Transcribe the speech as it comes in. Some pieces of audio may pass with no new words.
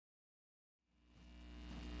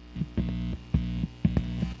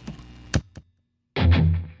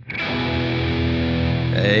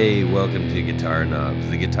Hey, welcome to Guitar Knobs,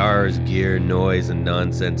 the guitars, gear, noise, and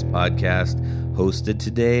nonsense podcast, hosted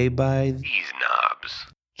today by these knobs.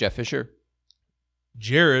 Jeff Fischer.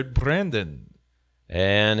 Jared Brandon.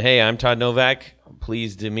 And hey, I'm Todd Novak.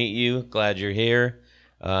 Pleased to meet you. Glad you're here.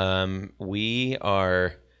 We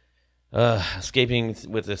are escaping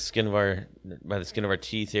with the skin of our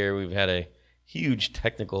teeth here. We've had a huge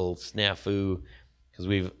technical snafu because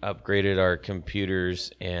we've upgraded our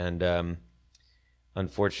computers and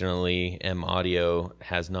unfortunately, M Audio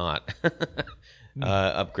has not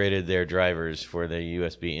upgraded their drivers for the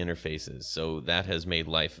USB interfaces. So that has made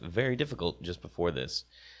life very difficult just before this.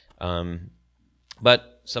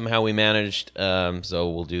 But somehow we managed, so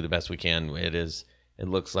we'll do the best we can. It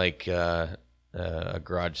looks like a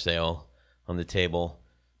garage sale on the table.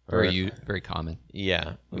 Very common.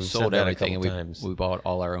 Yeah. We sold everything and we bought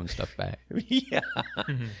all our own stuff back. Yeah.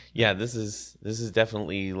 Yeah, this is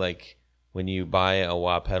definitely like when you buy a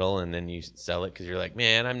wah pedal and then you sell it because you're like,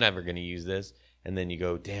 man, I'm never going to use this. And then you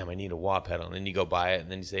go, damn, I need a wah pedal. And then you go buy it. And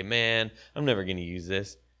then you say, man, I'm never going to use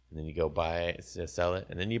this. And then you go buy it, sell it.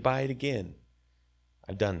 And then you buy it again.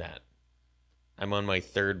 I've done that. I'm on my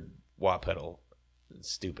third wah pedal. It's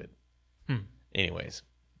stupid. Anyways.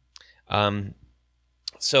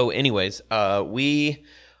 We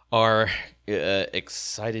are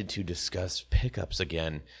excited to discuss pickups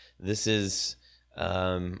again. This is...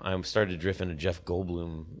 I started to drift into Jeff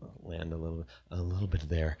Goldblum land a little bit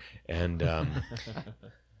there, and it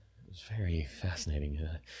was very fascinating.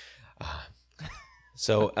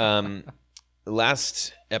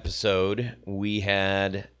 Last episode we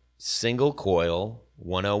had single coil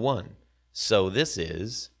 101. So this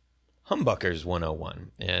is Humbucker's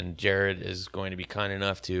 101, and Jared is going to be kind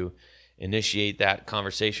enough to initiate that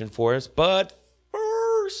conversation for us. But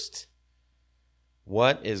first,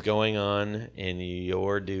 what is going on in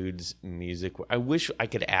your dude's music? I wish I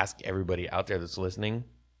could ask everybody out there that's listening,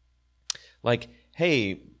 like,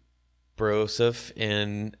 hey, Broseph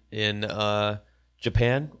in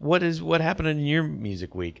Japan, what happened in your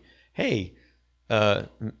music week? Hey,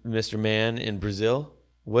 Mr. Man in Brazil,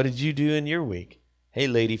 what did you do in your week? Hey,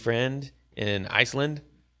 lady friend in Iceland,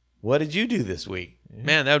 what did you do this week? Yeah.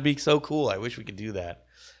 Man, that would be so cool. I wish we could do that.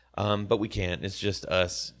 But we can't. It's just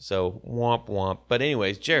us. So, womp womp. But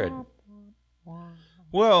anyways, Jared.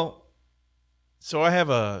 Well, so I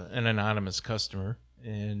have an anonymous customer,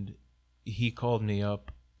 and he called me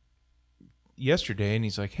up yesterday, and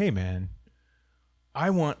he's like, hey, man,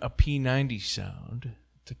 I want a P90 sound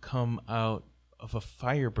to come out of a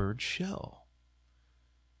Firebird shell.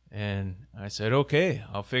 And I said, okay,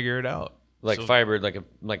 I'll figure it out. Like so, Firebird,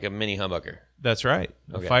 like a mini humbucker. That's right.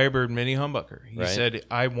 Okay. A Firebird mini humbucker. He said,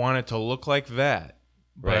 I want it to look like that,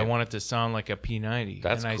 but I want it to sound like a P90.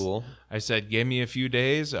 That's cool. I said, give me a few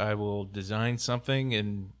days. I will design something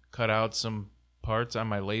and cut out some parts on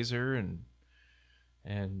my laser.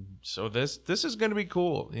 And so this is going to be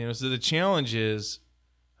cool. You know, so the challenge is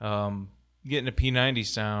getting a P90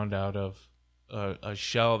 sound out of a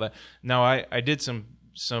shell that. Now I did some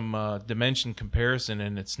dimension comparison,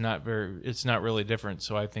 and it's not really different,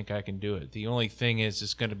 so I think I can do it. The only thing is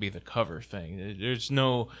it's going to be the cover thing. There's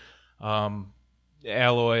no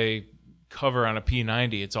alloy cover on a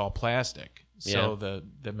P90. It's all plastic. So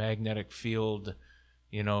the magnetic field,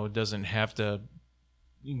 doesn't have to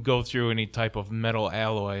go through any type of metal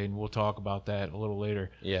alloy, and we'll talk about that a little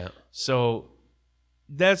later. Yeah. So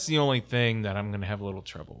that's the only thing that I'm going to have a little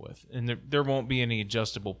trouble with. And there won't be any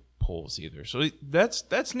adjustable poles either. So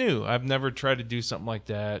that's new. I've never tried to do something like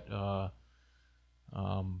that.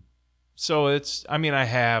 So I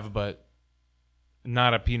have, but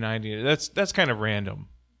not a P90. That's kind of random.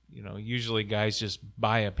 Usually guys just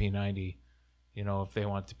buy a P90, if they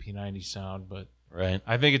want the P90 sound. But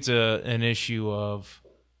I think it's an issue of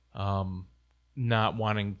not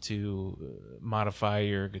wanting to modify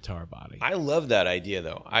your guitar body. I love that idea,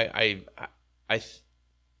 though. I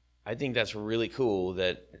think that's really cool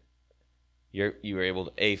that you were able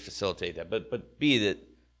to A, facilitate that, but B, that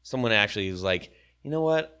someone actually is like, you know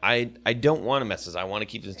what, I don't want to mess this. I want to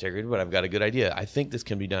keep this integrated, but I've got a good idea. I think this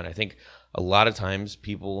can be done. I think a lot of times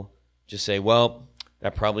people just say, well,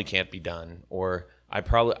 that probably can't be done, or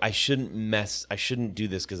I shouldn't do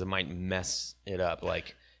this because it might mess it up,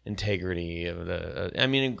 like integrity of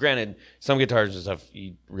the. Granted, some guitars and stuff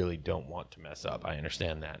you really don't want to mess up. I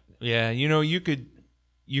understand that. Yeah,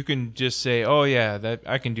 you can just say, oh yeah, that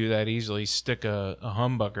I can do that easily. Stick a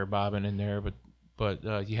humbucker bobbin in there, but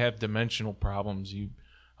you have dimensional problems.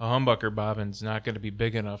 A humbucker bobbin's not going to be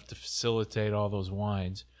big enough to facilitate all those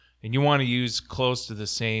winds, and you want to use close to the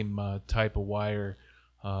same type of wire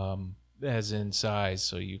as in size,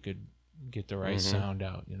 so you could get the right sound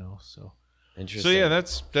out, So interesting. So yeah,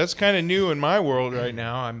 that's kind of new in my world right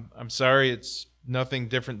now. I'm sorry, it's nothing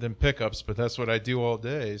different than pickups, but that's what I do all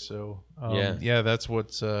day. So that's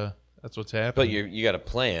what's happening. But you got to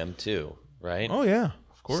play them too, right? Oh yeah,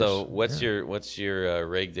 of course. So what's your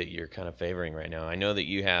rig that you're kind of favoring right now? I know that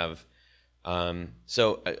you have. Let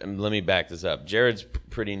me back this up. Jared's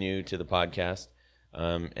pretty new to the podcast,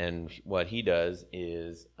 and what he does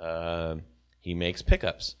is he makes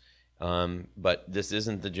pickups. But this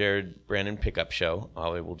isn't the Jared Brandon pickup show.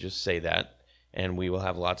 I will just say that. And we will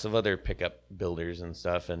have lots of other pickup builders and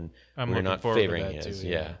stuff, and we're not favoring his.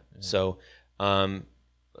 Yeah. So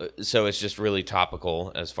it's just really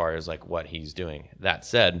topical as far as like what he's doing. That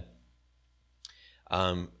said,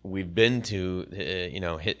 we've been to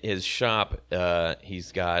his shop.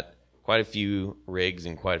 He's got quite a few rigs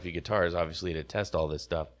and quite a few guitars, obviously, to test all this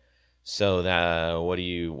stuff. So what are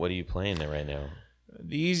you playing there right now?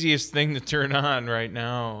 The easiest thing to turn on right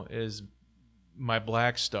now is my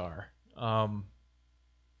Black Star.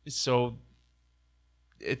 So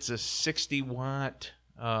it's a 60 watt.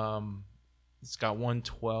 It's got one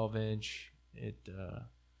 12-inch.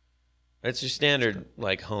 It's your standard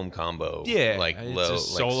like home combo. Yeah, like it's low, a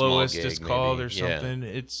soloist. like It's called maybe. or something.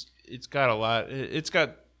 Yeah. It's got a lot. It's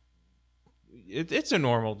a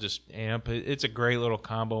normal just amp. It's a great little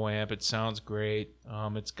combo amp. It sounds great.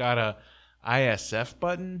 It's got a ISF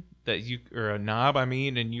button or a knob.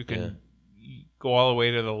 And you can go all the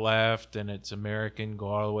way to the left, and it's American. Go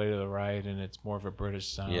all the way to the right, and it's more of a British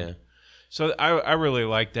sound. Yeah. So I really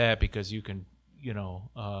like that because you can,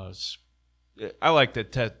 I like to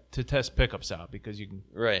test pickups out because you can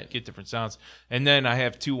get different sounds. And then I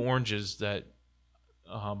have two oranges that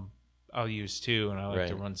I'll use too, and I like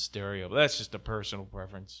to run stereo. But that's just a personal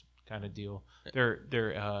preference kind of deal. They're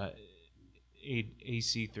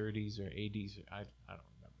AC30s or ADs. I don't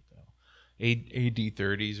remember that.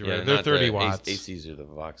 AD30s or they're 30 watts. ACs are the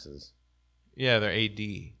Voxes. Yeah, they're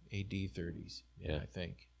AD30s. Yeah, I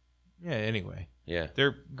think. Yeah. Anyway. Yeah.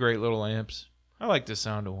 They're great little amps. I like the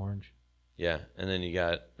sound of orange. Yeah, and then you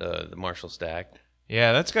got the Marshall Stack.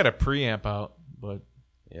 Yeah, that's got a preamp out, but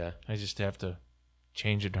I just have to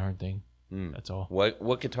change the darn thing. That's all.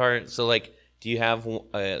 What guitar? So like, do you have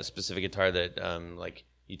a specific guitar that like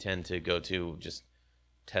you tend to go to just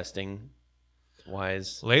testing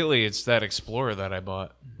wise? Lately, it's that Explorer that I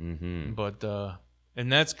bought. Mm-hmm. But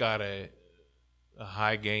and that's got a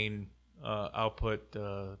high gain output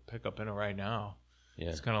pickup in it right now. Yeah,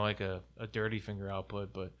 it's kind of like a dirty finger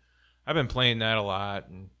output, but I've been playing that a lot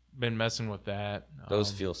and been messing with that.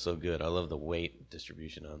 Those feel so good. I love the weight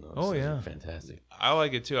distribution on those. Oh, yeah. Fantastic. I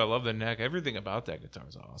like it too. I love the neck. Everything about that guitar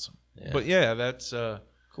is awesome. Yeah. But yeah, that's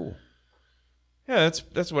cool. Yeah,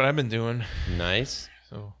 that's what I've been doing. Nice.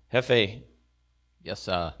 So Hefe. Yes,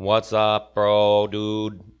 sir. What's up, bro,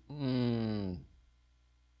 dude? Been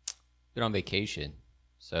on vacation,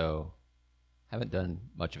 so haven't done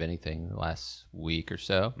much of anything the last week or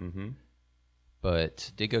so. Mm-hmm.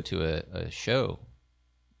 But did go to a show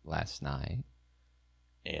last night.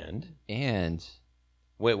 And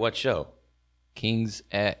wait, what show? King's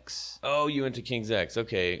X. Oh, you went to King's X.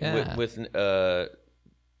 Okay. Yeah. With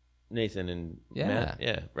Nathan and Matt.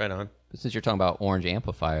 Yeah, right on. But since you're talking about orange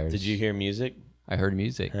amplifiers. Did you hear music? I heard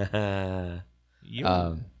music. He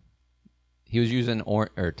was using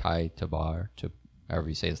Ty Tabar, however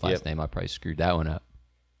you say his last name. I probably screwed that one up.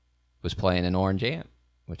 Was playing an orange amp,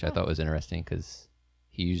 which I thought was interesting because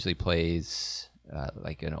he usually plays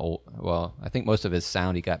like an old. Well, I think most of his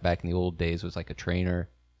sound he got back in the old days was like a Trainer,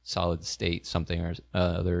 solid state, something or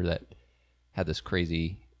other that had this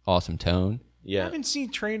crazy awesome tone. Yeah, I haven't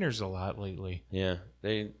seen Trainers a lot lately. Yeah,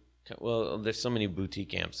 there's so many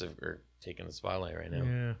boutique amps that are taking the spotlight right now.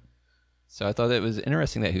 Yeah. So I thought it was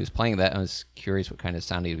interesting that he was playing that. I was curious what kind of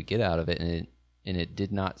sound he would get out of it, and it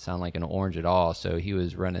did not sound like an orange at all. So he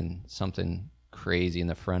was running something crazy in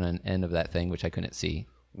the front end of that thing, which I couldn't see.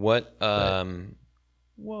 What?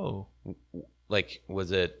 Whoa! Like,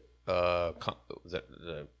 was it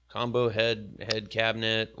the combo head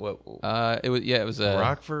cabinet? What? It was a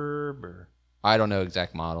Rockford or I don't know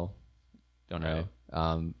exact model. Don't know.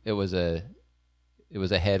 Right. It was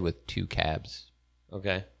a head with two cabs.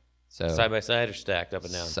 Okay. So side by side or stacked up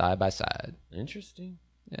and down? Side by side. Interesting.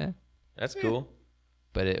 Yeah. That's cool.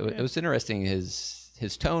 But it was interesting.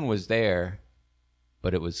 His tone was there,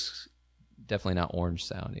 but it was definitely not orange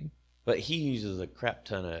sounding. But he uses a crap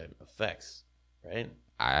ton of effects, right?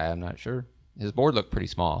 I'm not sure. His board looked pretty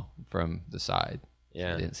small from the side.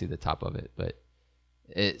 Yeah. I didn't see the top of it, but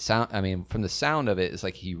from the sound of it, it's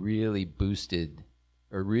like he really boosted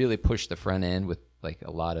or really pushed the front end with like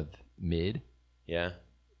a lot of mid. Yeah.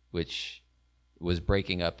 which was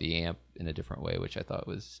breaking up the amp in a different way, which I thought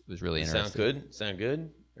was really interesting. Sound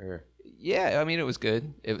good? Or yeah, I mean, it was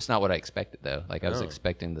good. It was not what I expected, though. Like, I was Oh.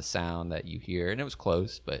 expecting the sound that you hear, and it was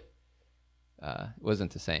close, but it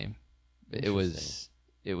wasn't the same. It was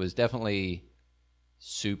definitely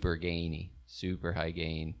super gainy, super high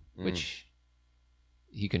gain, which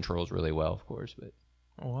he controls really well, of course, but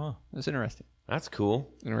Oh, wow. it was interesting. that's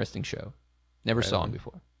cool. Interesting show. Never saw him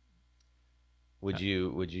before. Would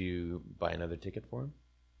you buy another ticket for him?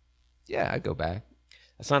 Yeah, I'd go back.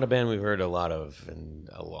 That's not a band we've heard a lot of in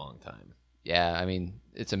a long time. Yeah, I mean,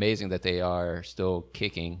 it's amazing that they are still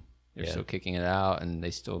kicking. They're Yeah. still kicking it out, and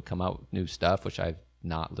they still come out with new stuff, which I've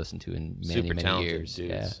not listened to in many, Super many talented years.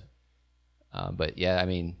 dudes. Yeah. But yeah, I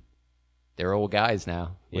mean, they're old guys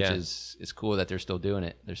now, which Yeah. is it's cool that they're still doing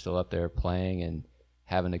it. They're still up there playing and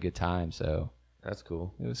having a good time. So That's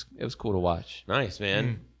cool. it was cool to watch. Nice,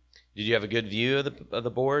 man. Did you have a good view of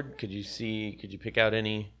the board? Could you pick out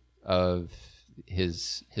any? Of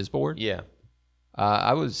his board, Yeah.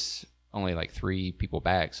 I was only like 3 people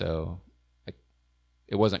back, so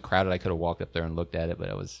it wasn't crowded. I could have walked up there and looked at it, but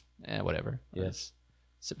it was whatever. Yes.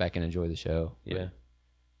 Sit back and enjoy the show. Yeah. But,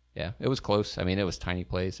 yeah, it was close. I mean, it was a tiny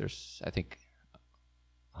place. There's, I think,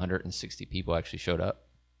 160 people actually showed up.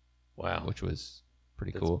 Wow. Which was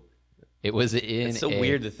pretty cool. It was in It's so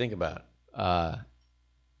weird to think about.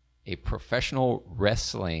 A professional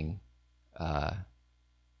wrestling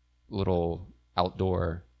little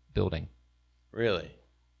outdoor building. Really?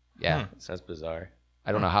 Yeah. That's bizarre.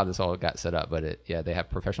 I don't know how this all got set up, but they have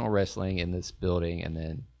professional wrestling in this building, and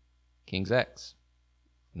then King's X.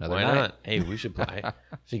 Another Why night. not? Hey, we should play.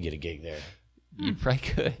 Should get a gig there. You probably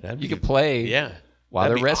could. That'd be You could good. play Yeah. while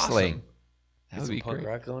That'd they're be wrestling. awesome. That Get would some be punk great.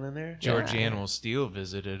 rock going in there. George Yeah. Animal Steel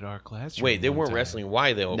visited our classroom. Wait, they one weren't time. wrestling.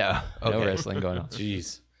 Why they? No Okay. wrestling going on.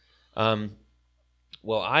 Jeez.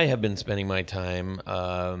 Well, I have been spending my time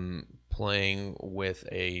playing with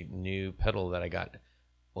a new pedal that I got.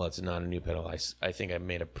 Well, it's not a new pedal. I think I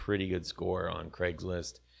made a pretty good score on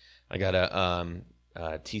Craigslist. I got a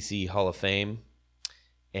TC Hall of Fame,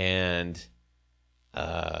 and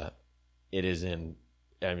it is in.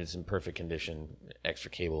 I mean, it's in perfect condition.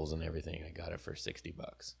 Extra cables and everything. I got it for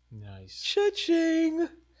 $60. Nice. Cha-ching!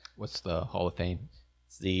 What's the Hall of Fame?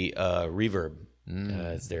 It's the reverb.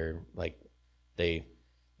 It's their they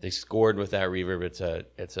scored with that reverb.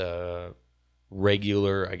 It's a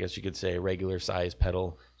regular, I guess you could say, regular size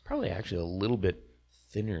pedal. It's probably actually a little bit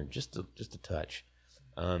thinner, just a touch,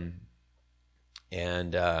 and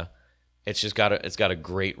it's got a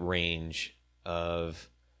great range of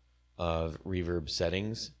reverb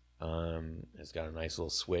settings. It's got a nice little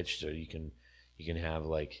switch, so you can have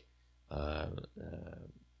like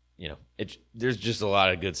there's just a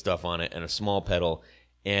lot of good stuff on it, and a small pedal.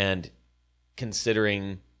 And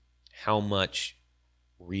considering how much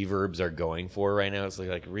reverbs are going for right now, it's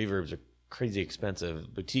like reverbs are crazy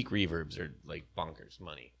expensive. Boutique reverbs are like bonkers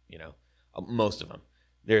money, most of them.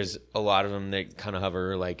 There's a lot of them that kind of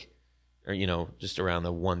hover just around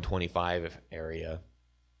the 125 area.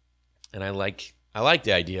 And I like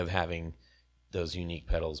the idea of having those unique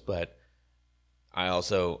pedals, but I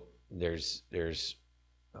also there's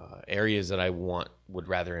areas that I would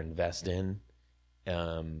rather invest in,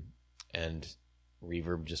 and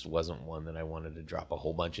reverb just wasn't one that I wanted to drop a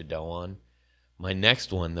whole bunch of dough on. My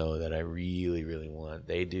next one, though, that I really, really want,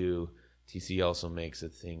 TC also makes a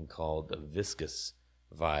thing called a viscous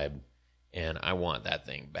vibe, and I want that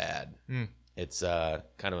thing bad. It's kind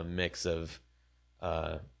of a mix of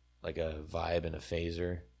like a vibe and a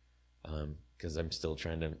phaser, because I'm still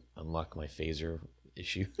trying to unlock my phaser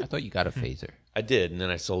issue. I thought you got a phaser. I did, and then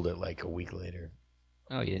I sold it like a week later.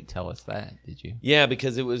 Oh, you didn't tell us that, did you? Yeah,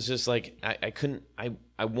 because it was just like I couldn't.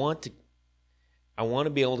 I want to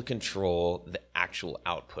be able to control the actual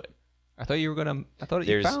output. I thought you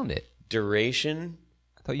There's found it. Duration.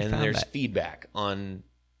 I thought you and found there's that. feedback on.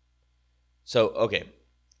 So okay,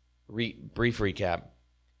 brief recap.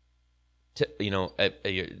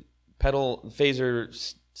 A pedal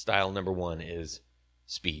phaser style number 1 is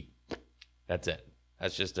speed. That's it.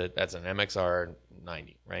 That's an MXR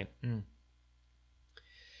 90, right?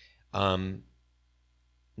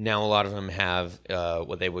 Now a lot of them have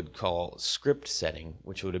what they would call script setting,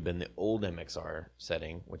 which would have been the old MXR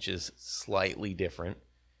setting, which is slightly different.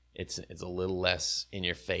 It's a little less in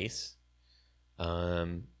your face, a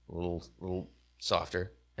little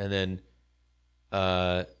softer, and then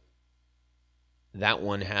that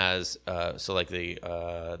one has so like the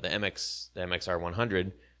MXR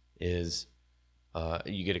 100 is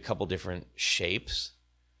you get a couple different shapes,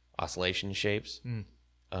 oscillation shapes,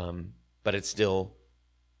 but it's still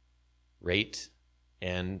rate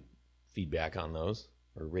and feedback on those,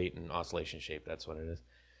 or rate and oscillation shape. That's what it is.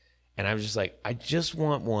 And I was just like, I just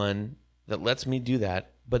want one that lets me do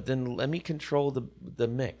that, but then let me control the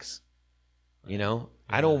mix. You know,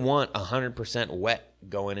 yeah. I don't want 100% wet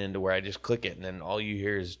going into where I just click it and then all you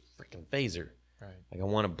hear is freaking phaser. Right. Like I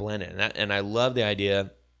want to blend it, and I love the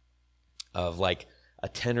idea of like a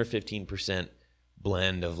 10 or 15%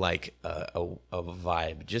 blend of like a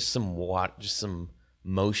vibe, just some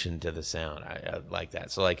motion to the sound. I like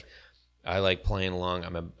that. So like I like playing along.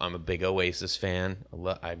 I'm a big Oasis fan.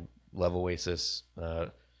 I love Oasis.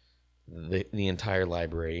 The entire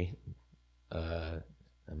library.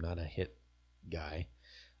 I'm not a hit guy,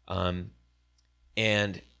 and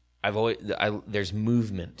there's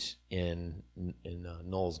movement in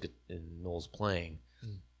Noel's playing,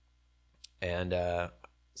 and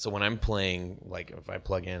so when I'm playing, like if I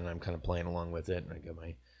plug in, I'm kind of playing along with it, and I got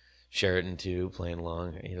my Sheraton too playing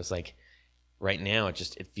along. It's like right now it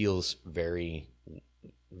feels very,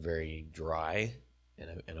 very dry, and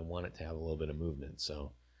I want it to have a little bit of movement.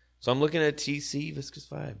 So I'm looking at TC Viscous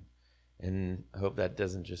Vibe, and I hope that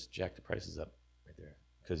doesn't just jack the prices up right there,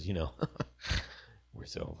 because we're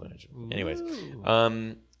so financial. Anyways,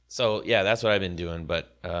 so yeah, that's what I've been doing,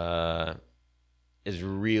 but it's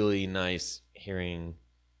really nice hearing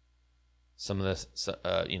some of this,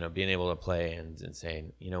 being able to play and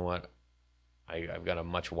saying, you know what, I've got a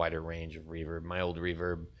much wider range of reverb. My old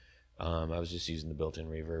reverb, I was just using the built-in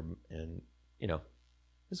reverb, and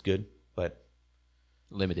it's good, but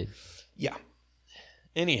limited. Yeah.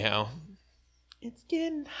 Anyhow, it's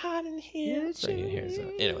getting hot in here. So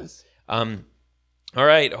anyways, all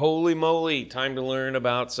right, holy moly, time to learn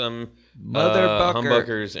about some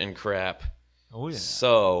humbuckers and crap. Oh yeah.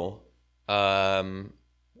 So,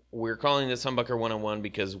 we're calling this Humbucker 101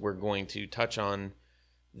 because we're going to touch on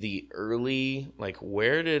the early, like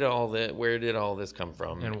where did all this come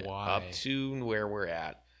from and why, up to where we're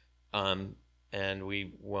at, and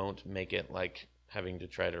we won't make it like having to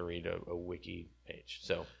try to read a wiki page.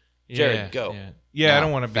 So, Jared, go. Yeah, I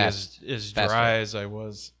don't want to be as dry as I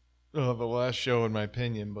was the last show, in my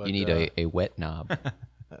opinion. But you need a wet knob.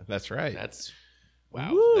 That's right. That's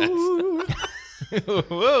wow. Woo.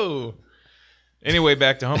 Whoa. Anyway,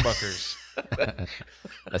 back to humbuckers.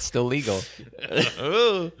 That's still legal.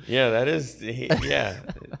 Oh, yeah, that is. Yeah,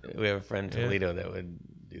 we have a friend Toledo that would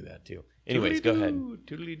do that too. Anyways, go ahead.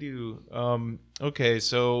 Toodly-doo. Okay,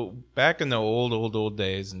 so back in the old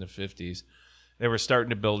days in the 50s, they were starting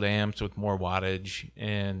to build amps with more wattage,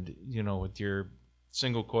 and with your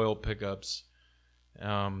single coil pickups.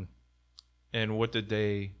 And what did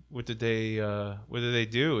they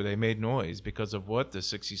do? They made noise because of what? The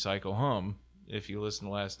 60 cycle hum. If you listen to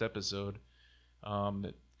the last episode,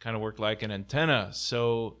 it kind of worked like an antenna.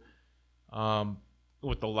 So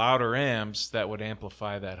with the louder amps, that would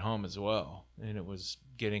amplify that hum as well, and it was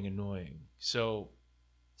getting annoying. So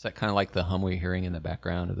is that kind of like the hum we're hearing in the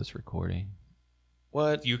background of this recording?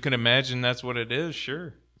 What? You can imagine that's what it is,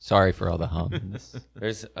 sure. Sorry for all the hums.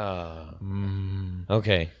 There's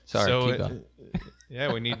okay. Sorry, so keep going.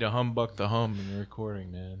 Yeah, we need to humbuck the hum in the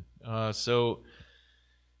recording, man. So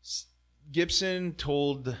Gibson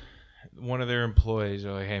told one of their employees,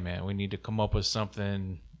 like, hey man, we need to come up with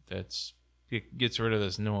something that gets rid of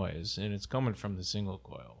this noise, and it's coming from the single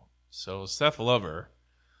coil. So Seth Lover,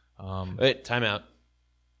 wait, time out.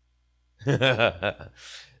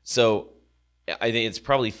 So I think it's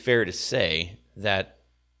probably fair to say that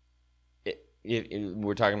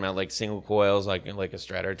we're talking about like single coils, like a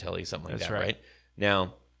Strata or Tele, something like That's that, right. right?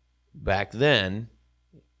 Now, back then,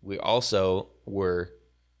 we also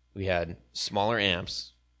we had smaller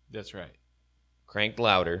amps. That's right. Cranked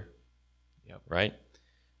louder. Yep. Right?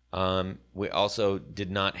 We also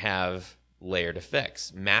did not have layered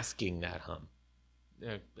effects masking that hum.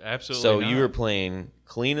 Yeah, absolutely. So not. you were playing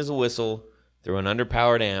clean as a whistle through an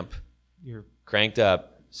underpowered amp, You're cranked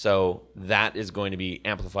up. So that is going to be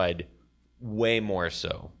amplified way more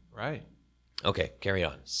so. right. Okay, carry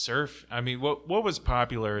on. Surf. I mean, what was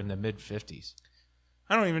popular in the mid 50s?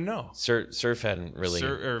 I don't even know. Surf hadn't really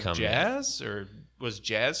or come jazz, or was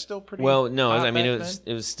jazz still pretty? Well, no, hot I mean back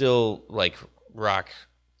it was still like rock,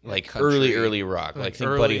 like country. early rock, like think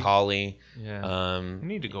early- Buddy Holly. then? Yeah. I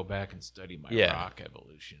need to go back and study my rock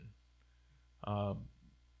evolution.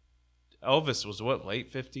 Elvis was what,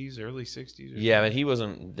 late 50s, early 60s? Yeah, but he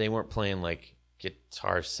wasn't. They weren't playing like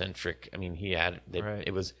guitar centric. I mean, Right.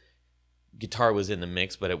 It was guitar was in the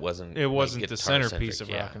mix, but it wasn't. It wasn't like the guitar-centric. centerpiece of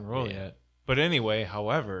rock and roll yet. But anyway,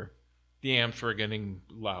 however, the amps were getting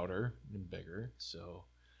louder and bigger, so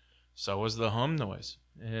was the hum noise.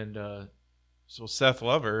 And so Seth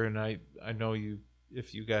Lover, and I know you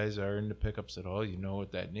if you guys are into pickups at all, you know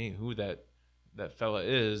what that name, who that fella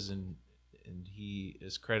is, and he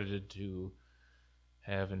is credited to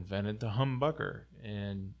have invented the humbucker.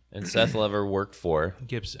 And Seth Lever worked for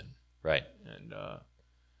Gibson, right, and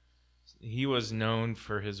he was known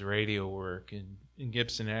for his radio work, and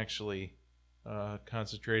Gibson actually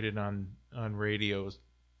concentrated on radios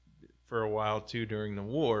for a while too during the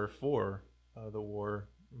war for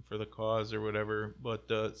the cause or whatever.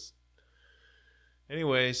 But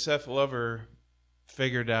anyway, Seth Lever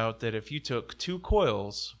figured out that if you took two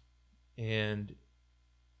coils and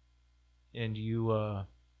you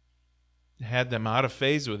had them out of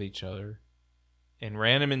phase with each other and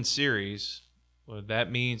ran them in series, well,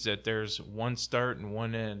 that means that there's one start and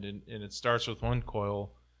one end, and it starts with one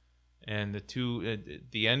coil, and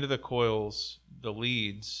the end of the coils, the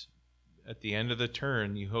leads at the end of the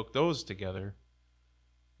turn, you hook those together,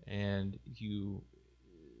 and you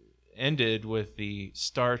ended with the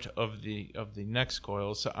start of the next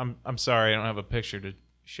coil. So I'm sorry, I don't have a picture to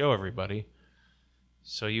show everybody.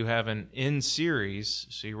 So you have an in series,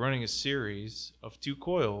 so you're running a series of two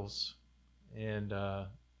coils, and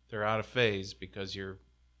they're out of phase because you're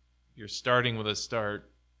starting with a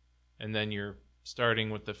start, and then you're starting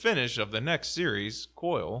with the finish of the next series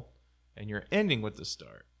coil, and you're ending with the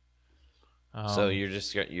start. So you're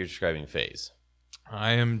describing phase.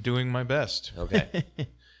 I am doing my best. Okay.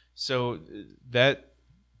 So that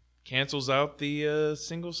cancels out the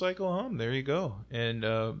single cycle hum. There you go. And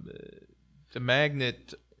the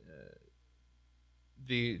magnet,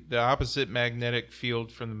 the opposite magnetic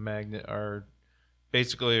field from the magnet are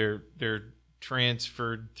basically they're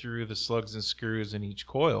transferred through the slugs and screws in each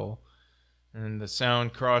coil, and the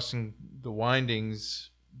sound crossing the windings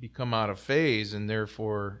become out of phase and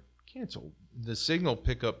therefore canceled. The signal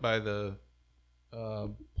pickup by the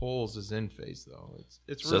poles is in phase, though.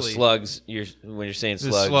 It's so really slugs. When you're saying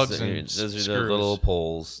slugs, those are the little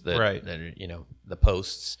poles that are, the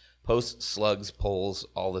posts, slugs, poles,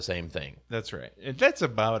 all the same thing. That's right. And that's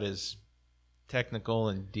about as technical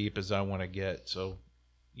and deep as I want to get, so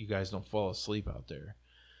you guys don't fall asleep out there.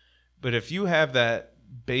 But if you have that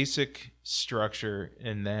basic structure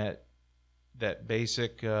and that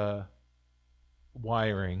basic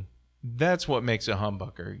wiring, that's what makes a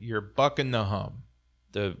humbucker. You're bucking the hum.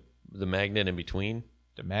 The magnet in between?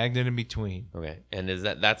 The magnet in between. Okay. And is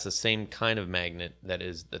that's the same kind of magnet that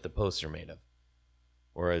the posts are made of?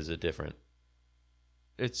 Or is it different?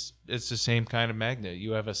 It's the same kind of magnet.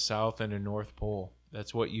 You have a south and a north pole.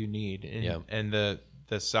 That's what you need. And the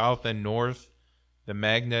south and north, the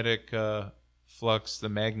magnetic flux, the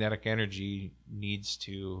magnetic energy needs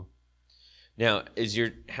to. Now, is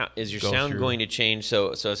your sound going to change?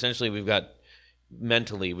 So essentially, we've got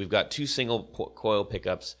two single coil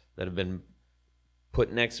pickups that have been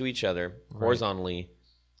put next to each other horizontally.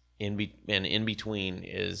 In between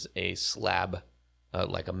is a slab,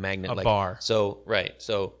 like a magnet, like bar.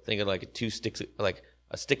 So think of like like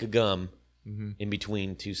a stick of gum in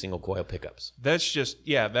between two single coil pickups.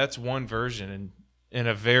 That's one version, and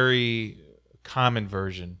a very common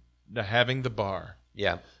version, having the bar.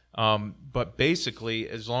 Yeah. But basically,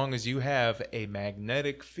 as long as you have a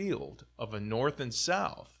magnetic field of a north and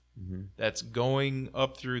south that's going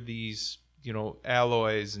up through these,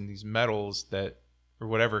 alloys and these metals or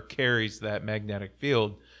whatever carries that magnetic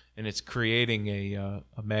field, and it's creating a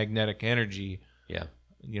magnetic energy,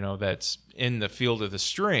 that's in the field of the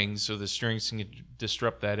strings, so the strings can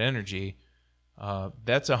disrupt that energy.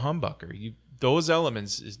 That's a humbucker. Those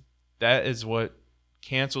elements that is what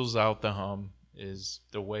cancels out the hum. Is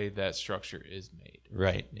the way that structure is made.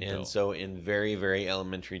 Right. And so in very, very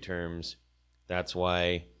elementary terms, that's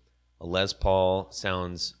why a Les Paul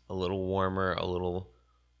sounds a little warmer, a little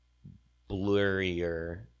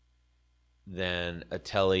blurrier than a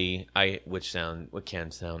Tele, which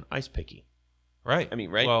can sound ice picky. Right. I mean,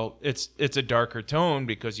 right? Well, it's a darker tone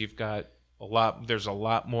because you've got there's a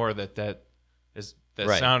lot more that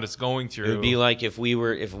sound is going through. It would be like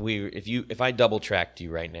if I double tracked you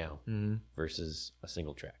right now versus a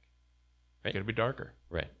single track. Right? It'd be darker.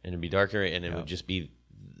 Right. And it'd be darker, and it would just be,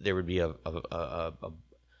 there would be I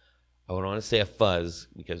wouldn't want to say a fuzz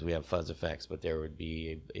because we have fuzz effects, but there would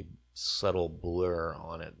be a subtle blur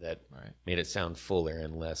on it that made it sound fuller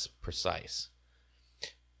and less precise.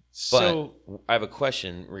 So I have a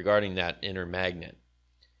question regarding that inner magnet.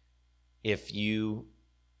 If you,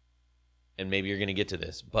 and maybe you're going to get to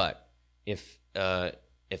this, but if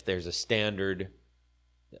there's a standard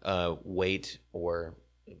weight or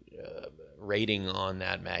rating on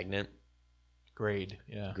that magnet, grade,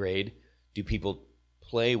 do people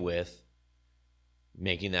play with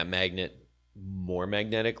making that magnet more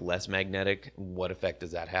magnetic, less magnetic? What effect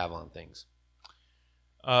does that have on things?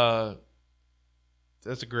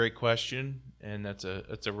 That's a great question, and that's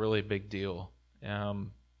a really big deal.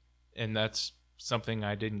 And that's something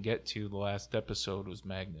I didn't get to the last episode was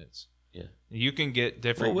magnets. Yeah. You can get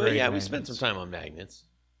different Well, grade yeah, magnets. we spent some time on magnets.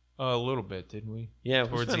 A little bit, didn't we? Yeah,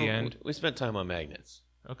 Towards the end. We spent time on magnets.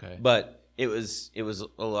 Okay. But it was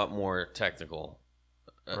a lot more technical.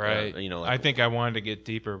 Right. I think I wanted to get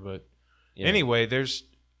deeper, but anyway, there's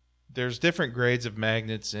different grades of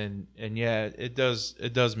magnets, and yeah, it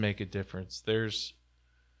does make a difference. There's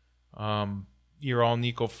your all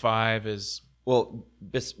nickel 5 is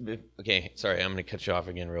okay. Sorry, I'm going to cut you off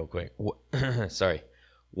again real quick. Sorry.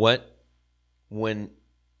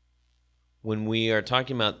 When we are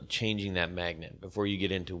talking about changing that magnet, before you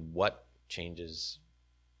get into what changes,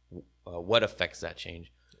 what affects that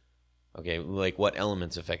change, okay, like what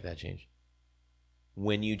elements affect that change?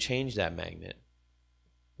 When you change that magnet,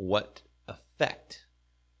 what effect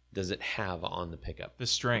does it have on the pickup? the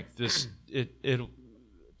strength.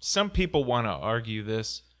 Some people want to argue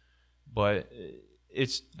this, but I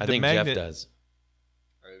think Jeff does.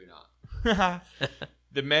 Or maybe not.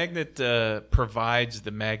 The magnet provides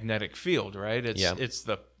the magnetic field, right? It's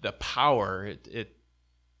the power.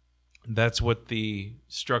 That's what the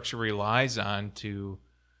structure relies on to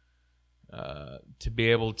be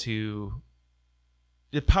able to.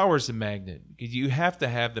 It powers the magnet. You have to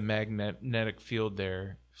have the magnetic field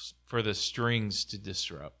there for the strings to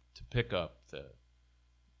disrupt, to pick up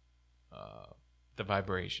the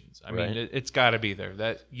vibrations. I mean, it's got to be there.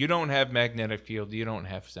 That you don't have magnetic field, you don't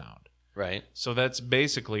have sound. Right. So that's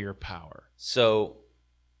basically your power. So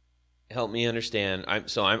help me understand. I'm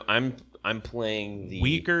playing the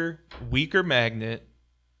weaker magnet,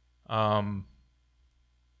 more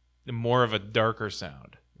of a darker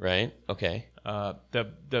sound. Right. Okay.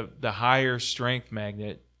 The higher strength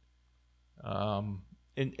magnet, and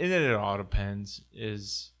it all depends.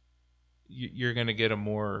 Is you're going to get a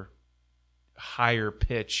more higher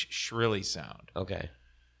pitch, shrilly sound. Okay.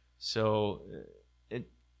 So.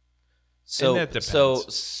 So and that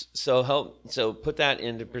depends. So put that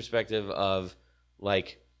into perspective of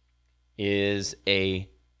like, is a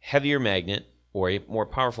heavier magnet or a more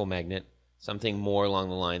powerful magnet something more along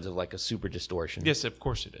the lines of like a super distortion? Yes, of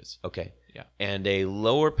course it is. Okay. Yeah. And a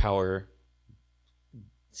lower power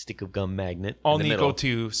stick of gum magnet. All nickel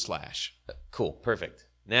 2 slash. Cool. Perfect.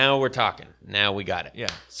 Now we're talking. Now we got it. Yeah.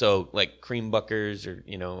 So like cream buckers or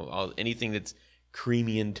anything that's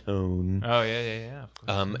creamy in tone. Oh yeah. Of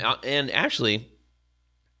course. And actually,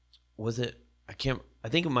 was it? I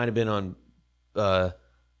think it might have been on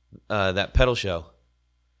that pedal show.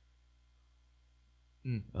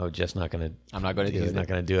 Oh, Jeff's not gonna. I'm not going to do it. He's not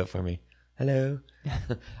gonna do it for me. Hello.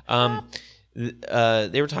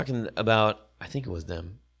 They were talking about. I think it was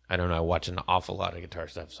them. I don't know. I watch an awful lot of guitar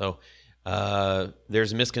stuff. So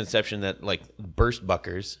there's a misconception that like burst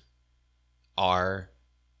buckers are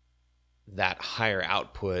that higher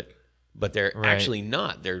output, but they're actually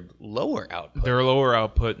not. They're lower output. They're lower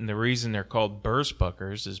output, and the reason they're called burst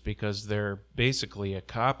buckers is because they're basically a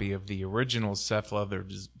copy of the original Seth Lover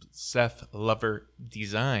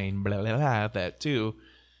design, blah, blah, blah, that too.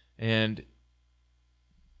 And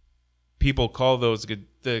people call those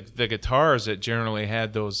the guitars that generally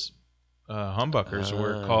had those humbuckers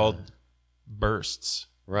were called bursts.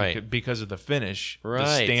 Right. Because of the finish, right.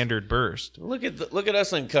 The standard burst. Look at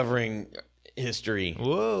us uncovering history.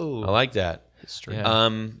 Whoa. I like that. History. Yeah.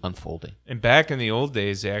 Unfolding. And back in the old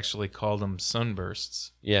days, they actually called them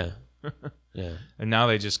sunbursts. Yeah. Yeah. And now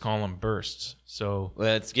they just call them bursts. So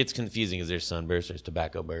well, it gets confusing because there's sunbursts, there's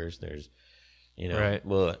tobacco bursts, there's, Right.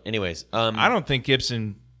 Well, anyways. I don't think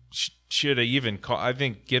Gibson should have even call. I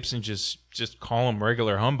think Gibson just call them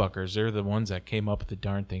regular humbuckers. They're the ones that came up with the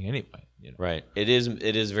darn thing anyway. Right. It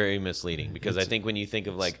is very misleading because I think when you think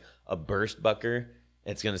of like a burst bucker,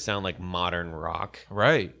 it's going to sound like modern rock.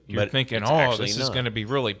 Right. You're thinking, this is not. going to be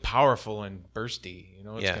really powerful and bursty.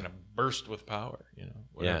 It's Yeah. going to burst with power. Yeah.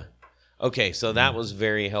 Whatever. Okay, so that was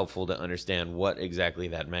very helpful to understand what exactly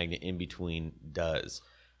that magnet in between does.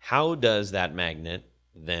 How does that magnet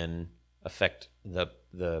then affect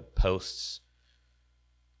the posts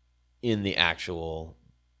in the actual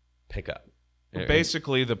pickup? Well,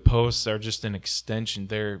 basically, the posts are just an extension.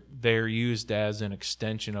 They're used as an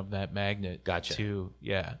extension of that magnet. Gotcha.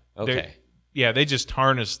 Okay. They just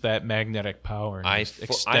harness that magnetic power and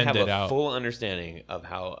extend I have it a out. full understanding of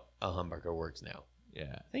how a humbucker works now.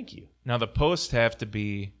 Yeah. Thank you. Now the posts have to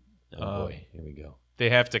be. Oh boy, here we go. They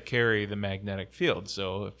have to carry the magnetic field.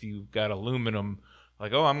 So if you've got aluminum,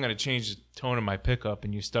 like I'm going to change the tone of my pickup,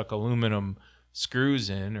 and you stuck aluminum screws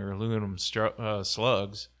in or aluminum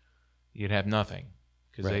slugs, you'd have nothing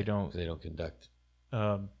because Right, they don't conduct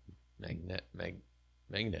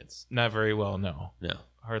magnets. Not very well. No,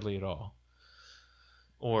 hardly at all.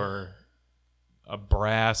 Or a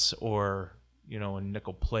brass or a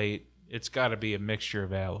nickel plate. It's got to be a mixture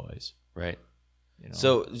of alloys. Right.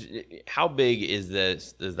 So how big is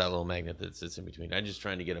that little magnet that sits in between? I'm just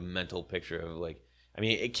trying to get a mental picture of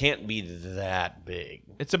it can't be that big.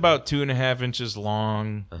 It's about 2.5 inches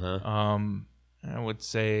long. Uh-huh. I would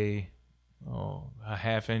say a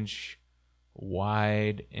half inch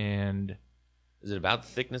wide. And is it about the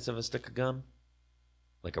thickness of a stick of gum?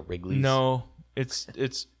 Like a Wrigley's? No, it's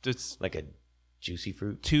like a juicy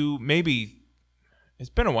fruit? Maybe. It's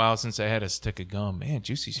been a while since I had a stick of gum. Man,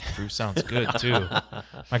 juicy fruit sounds good, too.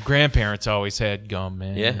 My grandparents always had gum,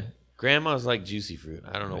 man. Yeah. Grandma's like juicy fruit.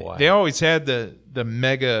 I don't know why. They always had the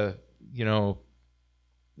mega, the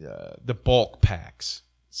bulk packs.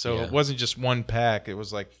 So it wasn't just one pack. It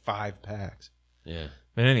was like 5 packs. Yeah.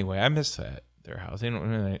 But anyway, I miss their house. They don't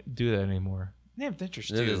really do that anymore. They have Ventures,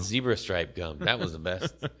 too. The zebra stripe gum. That was the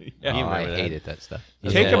best. Yeah. I hated that stuff.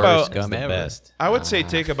 Take about gum ever. Best. I would say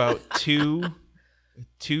take about two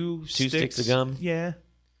sticks of gum. Yeah,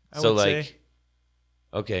 I would say.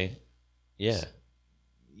 Okay, yeah,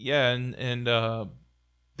 and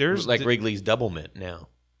there's like Wrigley's Double Mint now.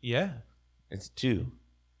 Yeah, it's 2.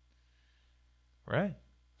 Right,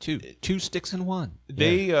 2 sticks in one.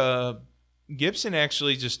 They Gibson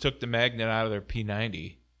actually just took the magnet out of their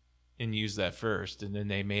P90 and used that first, and then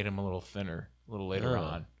they made them a little thinner a little later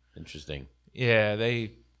on. Interesting. Yeah,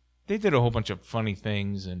 they did a whole bunch of funny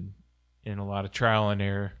things and a lot of trial and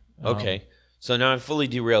error. Okay, so now I've fully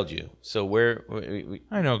derailed you. So where?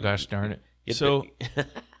 I know, gosh darn it. So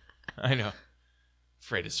I know.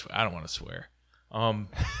 Afraid to swear. I don't want to swear.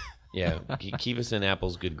 Yeah, keep us in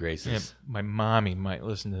Apple's good graces. Yeah, my mommy might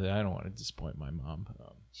listen to that. I don't want to disappoint my mom.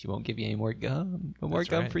 She won't give you any more gum. No more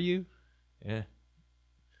gum for you. Yeah.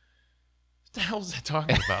 What the hell was I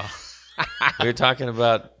talking about? We were talking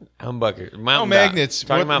about humbucker. Magnets.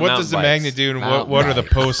 What does the magnet do, and what are the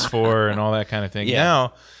posts for, and all that kind of thing. Yeah.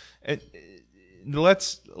 Now,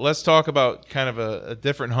 let's talk about kind of a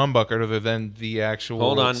different humbucker other than the actual.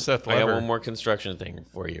 Hold on, Seth I Lever. got one more construction thing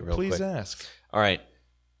for you, real quick. Please ask. All right,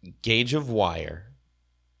 gauge of wire.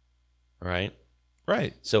 All right.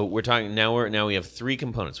 Right. So we're talking now. We have 3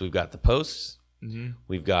 components. We've got the posts. Mm-hmm.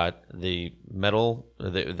 We've got the metal,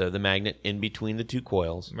 the magnet in between the 2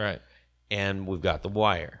 coils. Right. And we've got the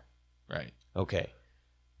wire. Right. Okay.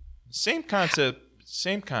 Same concept.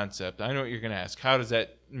 I know what you're going to ask. How does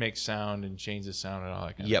that make sound and change the sound and all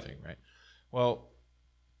that kind of thing, right? Well,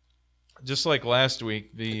 just like last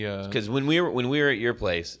week, because when we were at your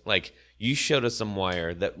place, like you showed us some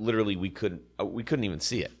wire that literally we couldn't even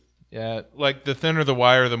see it. Yeah, like the thinner the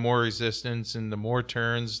wire, the more resistance, and the more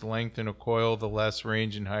turns, length in a coil, the less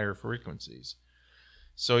range and higher frequencies.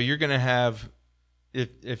 So you're going to have,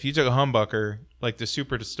 if you took a humbucker, like the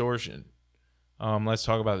super distortion, let's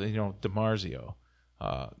talk about, DiMarzio.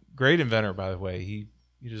 Great inventor, by the way. He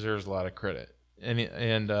deserves a lot of credit.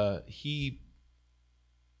 And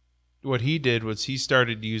what he did was he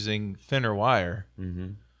started using thinner wire,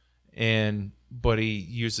 but he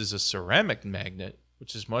uses a ceramic magnet,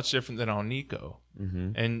 which is much different than Alnico.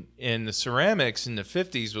 Mm-hmm. And the ceramics in the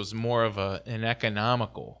 50s was more of an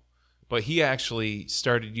economical, but he actually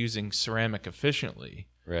started using ceramic efficiently.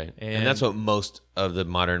 Right. And that's what most of the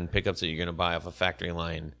modern pickups that you're going to buy off a factory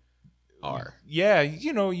line are. Yeah,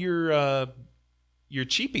 your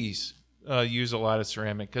cheapies use a lot of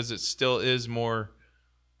ceramic because it still is more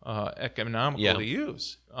economical to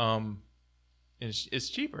use. It's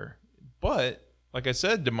cheaper. But like I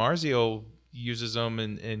said, DiMarzio uses them,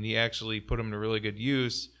 and he actually put them to really good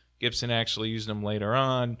use. Gibson actually used them later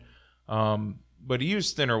on. But he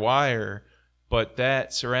used thinner wire, but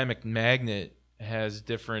that ceramic magnet has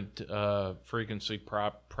different frequency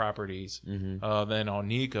properties than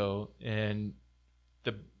Alnico, and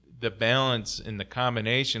the balance and the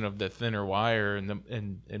combination of the thinner wire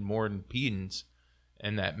and more impedance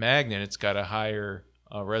and that magnet, it's got a higher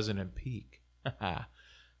resonant peak.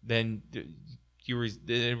 Then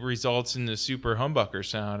it results in the super humbucker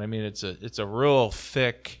sound. I mean, it's a real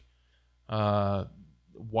thick,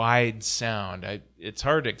 wide sound. It's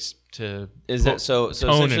hard to is that so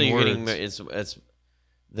essentially you're getting it's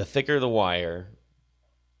the thicker the wire,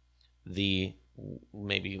 the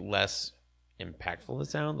maybe less impactful the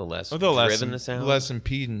sound, the less driven the sound, less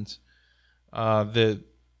impedance. The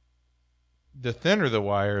thinner the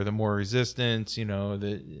wire, the more resistance.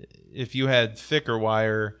 If you had thicker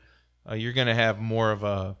wire, you're going to have more of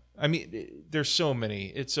a. I mean, there's so many.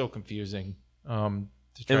 It's so confusing. And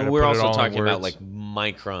we're also talking about like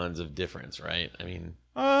microns of difference, right? I mean,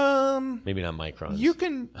 maybe not microns. You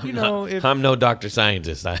can, I'm no doctor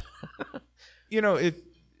scientist.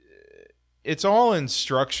 It's all in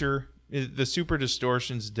structure. The super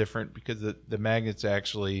distortion's different because the magnet's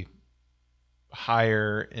actually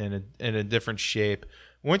higher in a different shape.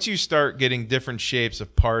 Once you start getting different shapes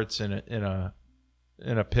of parts in a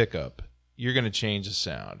pickup, you're going to change the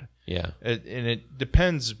sound. Yeah, and it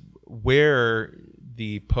depends where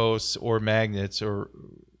the posts or magnets are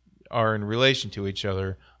in relation to each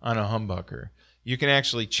other on a humbucker. You can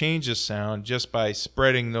actually change the sound just by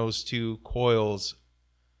spreading those two coils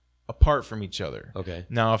apart from each other. Okay.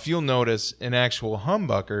 Now, if you'll notice, an actual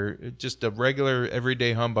humbucker, just a regular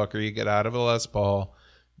everyday humbucker you get out of a Les Paul,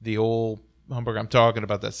 the old humbucker I'm talking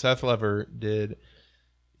about that Seth Lever did,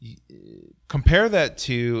 compare that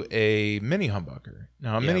to a mini humbucker.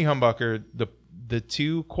 Now, a mini humbucker, the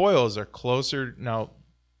two coils are closer. Now,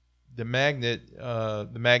 the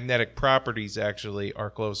magnetic properties actually are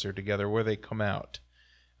closer together where they come out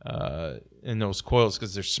in those coils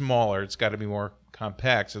because they're smaller. It's got to be more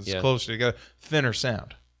compact, so it's closer together, thinner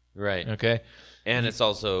sound. Right. Okay. And it's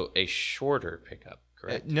also a shorter pickup,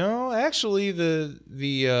 correct? No, actually, they're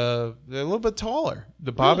a little bit taller.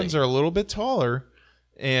 The bobbins are a little bit taller,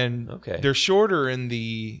 and they're shorter in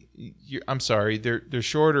the. They're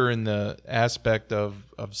shorter in the aspect of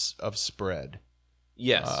spread.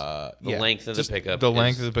 Yes. The length of the pickup. The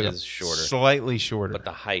length of the pickup is shorter, slightly shorter, but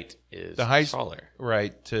the height is taller,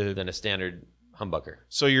 right? Than a standard humbucker.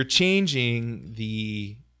 So you're changing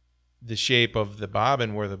the shape of the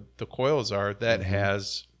bobbin where the coils are. That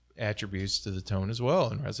has attributes to the tone as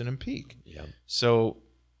well in resonant peak. Yeah. So,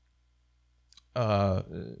 daggone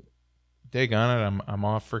it, I'm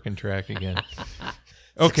off freaking track again.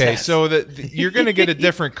 Okay, so you're going to get a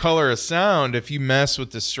different color of sound if you mess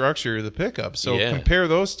with the structure of the pickup. So compare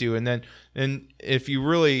those two, and if you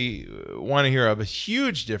really want to hear a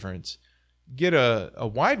huge difference, get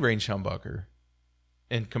a wide range humbucker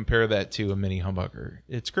and compare that to a mini humbucker.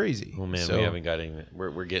 It's crazy. Oh man, we haven't got any.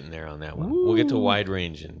 We're getting there on that one. We'll get to wide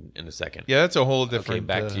range in a second. Yeah, that's a whole different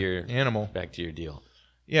back to your animal. Back to your deal.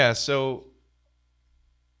 Yeah, so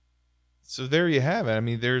there you have it. I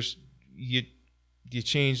mean, you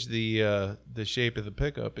change the shape of the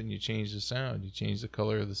pickup and you change the sound. You change the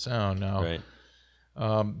color of the sound. Now, right.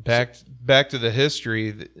 Back to the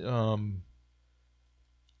history.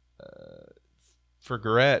 For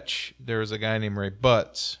Gretsch, there was a guy named Ray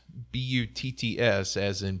Butts, Butts,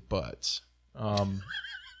 as in butts.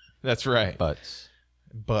 That's right, Butts.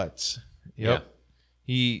 Yep. Yeah.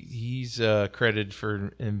 He's credited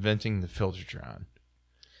for inventing the Filtertron.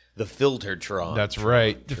 The Filtertron. That's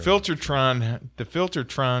right. The Filtertron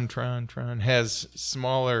has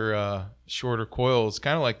smaller, shorter coils.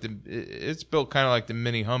 Kind of like it's built kind of like the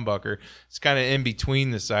mini humbucker. It's kind of in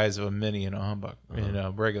between the size of a mini and a humbucker, and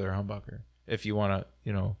a regular humbucker. If you want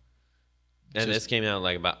to, and this came out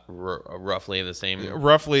like about roughly the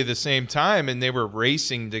same time, and they were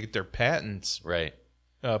racing to get their patents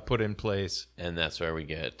put in place, and that's where we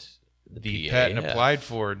get the patent applied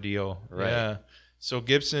for deal. Right. Yeah. So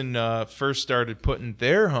Gibson first started putting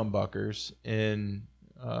their humbuckers in.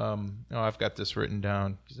 I've got this written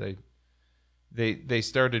down because they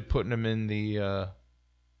started putting them in the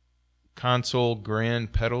console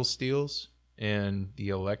grand pedal steels and the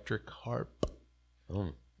electric harp.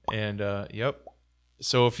 And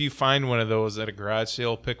so if you find one of those at a garage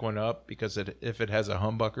sale, pick one up because if it has a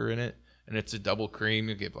humbucker in it and it's a double cream,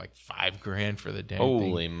 you get like $5,000 for the damn thing.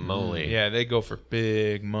 Holy moly! Yeah, they go for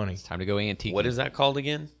big money. It's time to go antique. What is that called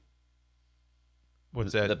again?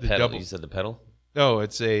 What's that? The pedal. You said the pedal? Oh,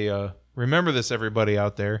 it's a remember this, everybody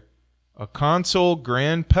out there. A console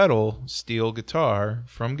grand pedal steel guitar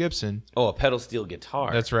from Gibson. Oh, a pedal steel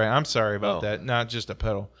guitar. That's right. I'm sorry about that. Not just a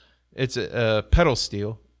pedal. It's a pedal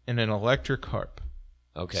steel and an electric harp.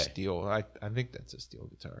 Okay. Steel. I think that's a steel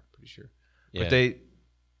guitar. I'm pretty sure. Yeah. But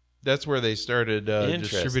that's where they started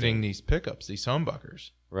distributing these pickups, these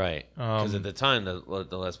humbuckers. Right. Because at the time, the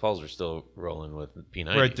Les Pauls were still rolling with the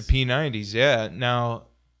P90s. Right, the P90s, yeah. Now,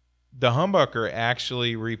 the humbucker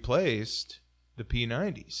actually replaced the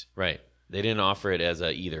P90s. Right. They didn't offer it as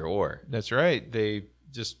a either or. That's right.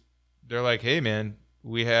 They're like, hey man,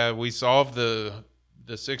 we solved the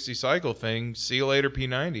 60 cycle thing. See you later,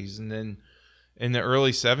 P90s. And then in the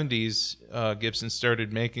early 70s, Gibson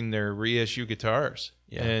started making their reissue guitars.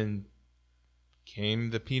 Yeah. And came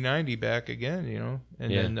the P90 back again,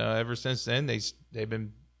 And then ever since then,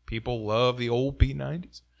 people love the old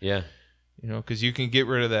P90s. Yeah. Because you can get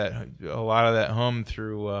rid of a lot of that hum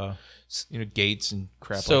through, gates and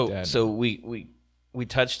crap like that. So we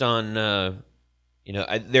touched on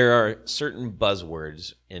there are certain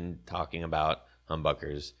buzzwords in talking about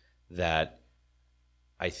humbuckers that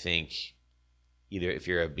I think either if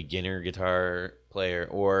you're a beginner guitar player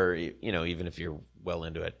or, even if you're well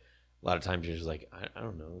into it, a lot of times you're just like, I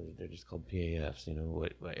don't know, they're just called PAFs,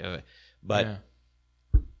 but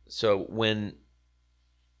so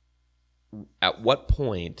at what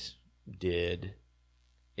point did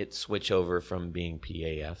it switch over from being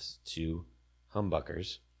PAFs to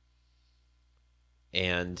humbuckers?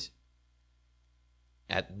 And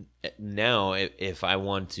now, if I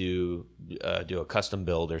want to do a custom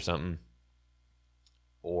build or something,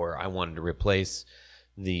 or I wanted to replace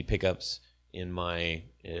the pickups in my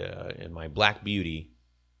Black Beauty,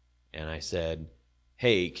 and I said,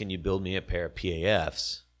 "Hey, can you build me a pair of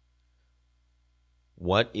PAFs?"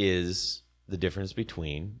 What is the difference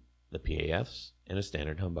between the PAFs and a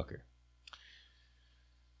standard humbucker?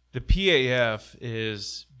 The PAF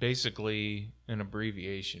is basically an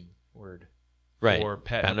abbreviation word for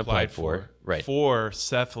patent applied for, for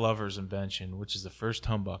Seth Lover's invention, which is the first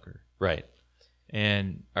humbucker. Right.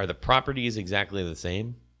 And are the properties exactly the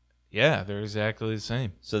same? Yeah, they're exactly the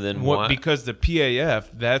same. So then because the PAF,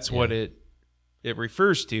 that's what it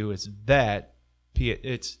refers to. It's that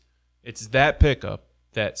it's that pickup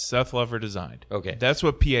that Seth Lover designed. Okay. That's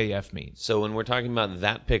what PAF means. So when we're talking about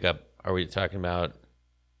that pickup, are we talking about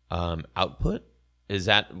output? Is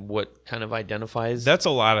that what kind of identifies? That's a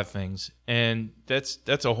lot of things, and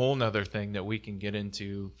that's a whole nother thing that we can get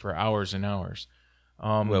into for hours and hours.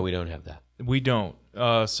 Well, we don't have that. We don't.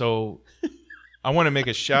 So I want to make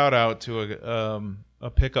a shout out to a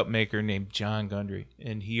pickup maker named John Gundry,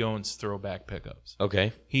 and he owns Throwback Pickups.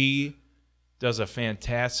 Okay. He does a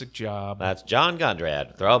fantastic job. That's John Gundry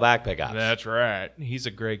at Throwback Pickups. That's right. He's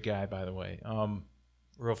a great guy, by the way.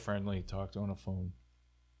 Real friendly. Talked on the phone.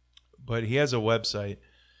 But he has a website,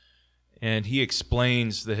 and he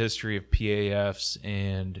explains the history of PAFs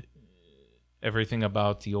and everything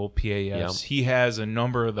about the old PAFs. Yep. He has a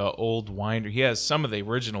number of the old winders. He has some of the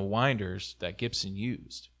original winders that Gibson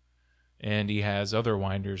used, and he has other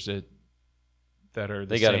winders that are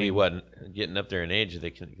the They got to same. be what, getting up there in age?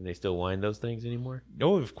 Can they still wind those things anymore?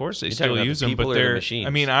 No, of course they You're still talking about use the them, people but or the they're. machines? I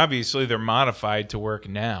mean, obviously they're modified to work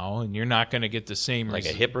now, and you're not going to get the same Like a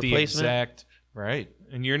hip the replacement? exact right,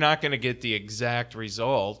 and you're not going to get the exact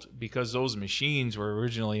result because those machines were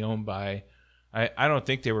originally owned by. I don't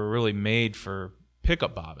think they were really made for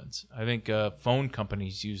pickup bobbins. I think phone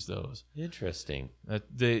companies use those. Interesting.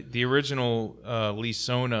 The original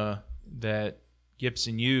Lisona that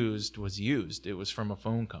Gibson used was used. It was from a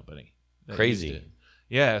phone company. Crazy. Used it.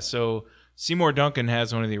 Yeah, so Seymour Duncan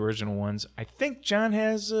has one of the original ones. I think John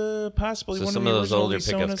has possibly So one some of the of those original older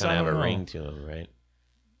Lisonas. pickups kind I of have don't a know. ring to them, right?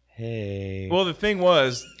 Hey. Well, the thing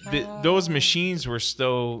was, those machines were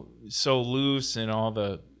so loose, and all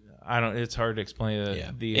the it's hard to explain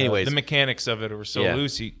Anyways. the mechanics of it were so Yeah.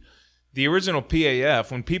 loose. The original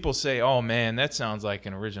PAF, when people say, "Oh man, that sounds like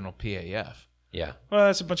an original PAF," Yeah. well,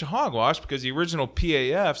 that's a bunch of hogwash because the original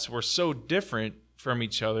PAFs were so different from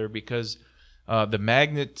each other because the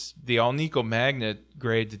magnets, the Alnico magnet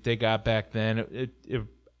grade that they got back then,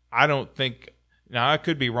 I don't think. Now I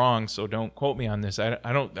could be wrong, so don't quote me on this.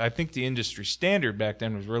 I think the industry standard back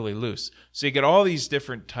then was really loose. So you get all these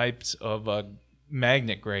different types of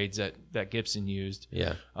magnet grades that Gibson used.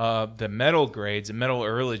 Yeah. The metal grades, the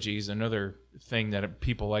metallurgy is another thing that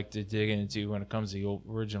people like to dig into when it comes to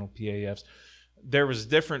the original PAFs. There was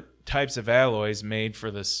different types of alloys made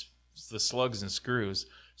for the slugs and screws.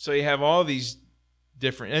 So you have all these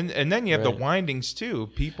different, and then you have the windings too.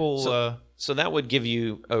 People. So that would give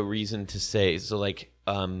you a reason to say, so like,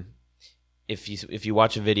 if you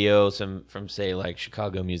watch a video from say like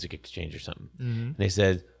Chicago Music Exchange or something, and they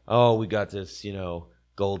said, "Oh, we got this,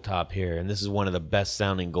 gold top here, and this is one of the best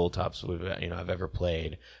sounding gold tops I've ever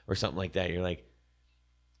played," or something like that. You're like,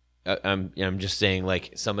 I'm just saying,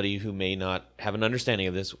 like, somebody who may not have an understanding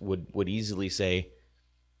of this would easily say,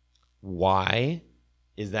 why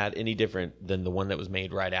is that any different than the one that was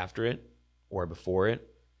made right after it or before it?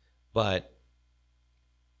 But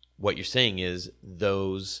what you're saying is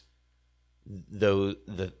the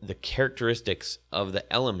characteristics of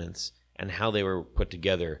the elements and how they were put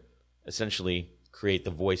together essentially create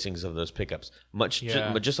the voicings of those pickups,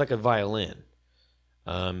 just like a violin.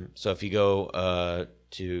 So if you go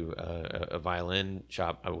to a violin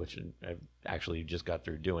shop, which I actually just got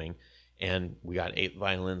through doing, and we got 8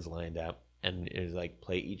 violins lined up, and it was like,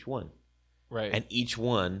 play each one. Right. And each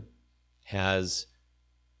one has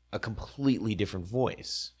a completely different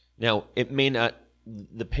voice. Now,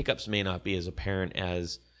 the pickups may not be as apparent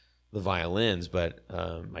as the violins, but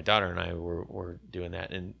my daughter and I were doing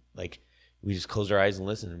that, and like, we just closed our eyes and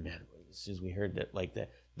listened. And man, as soon as we heard that, like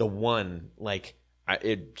the one, like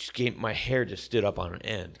it just my hair just stood up on an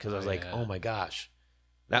end because I was like, oh my gosh,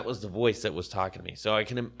 that was the voice that was talking to me. So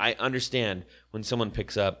I understand when someone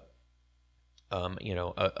picks up,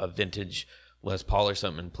 a vintage Les Paul or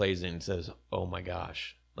something and plays it and says, oh my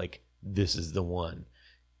gosh, like this is the one.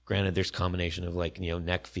 Granted, there's a combination of like,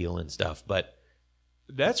 neck feel and stuff, but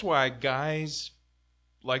that's why guys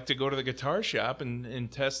like to go to the guitar shop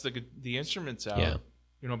and test the instruments out. Yeah.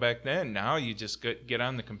 Back then, now you just get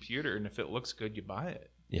on the computer, and if it looks good, you buy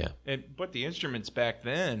it. Yeah. But the instruments back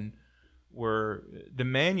then were, the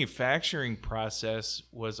manufacturing process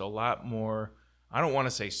was a lot more, I don't want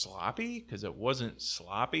to say sloppy, because it wasn't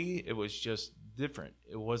sloppy. It was just different.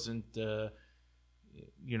 It wasn't, the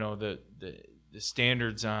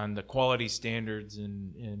standards on the quality standards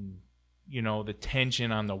and the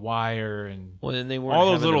tension on the wire and then they weren't all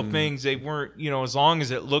those little things. They weren't, as long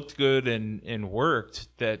as it looked good and worked,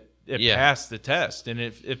 that it passed the test. And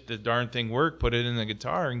if the darn thing worked, put it in the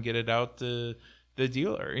guitar and get it out to the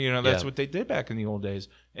dealer. That's what they did back in the old days.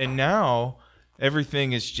 And now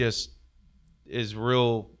everything is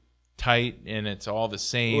real tight and it's all the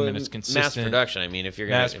same and it's consistent. Mass production. I mean, if you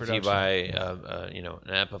buy an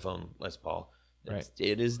Epiphone Les Paul, right,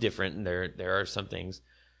 it is different, and there are some things.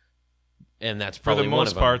 And that's probably for the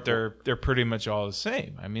most part, they're pretty much all the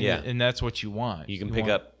same. I mean, and that's what you want. You can pick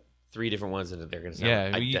up 3 different ones and they're going to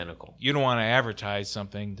sound identical. You don't want to advertise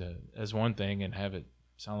something as one thing and have it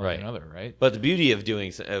sound like another, right? But the beauty of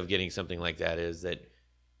getting something like that is that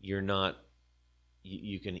you're not.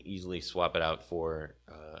 You can easily swap it out for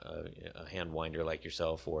a hand winder like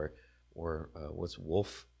yourself, or what's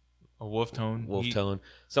Wolf? A Wolf Tone,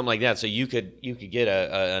 something like that. So you could get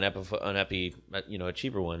an Epi, a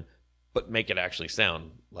cheaper one, but make it actually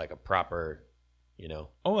sound like a proper,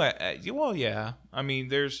 Oh, well, yeah. I mean,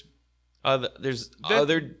 there's other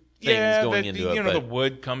things going into it. The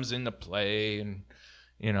wood comes into play, and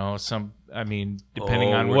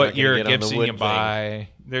depending on what year Gibson you buy,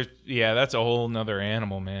 that's a whole nother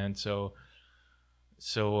animal, man. So,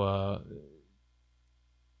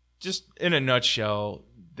 just in a nutshell,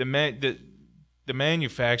 the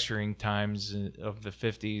manufacturing times of the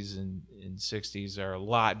 50s and 60s are a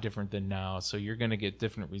lot different than now. So you're going to get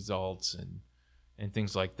different results and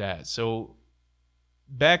things like that. So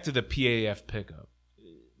back to the PAF pickup.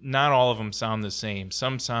 Not all of them sound the same.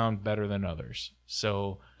 Some sound better than others.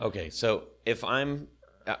 So okay, so if I'm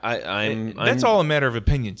that's all a matter of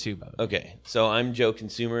opinion too, by the way. Okay, so I'm Joe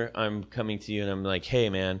Consumer. I'm coming to you and I'm like, hey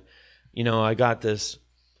man, I got this.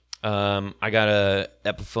 I got a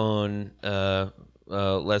Epiphone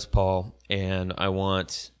Les Paul, and I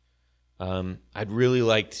want. I'd really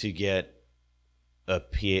like to get a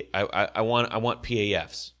PA. I want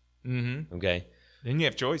PAFs. Mm-hmm. Okay. Then you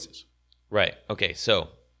have choices. Right. Okay. So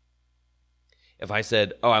if I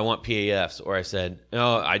said, "Oh, I want PAFs," or I said,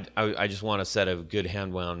 "No, I just want a set of good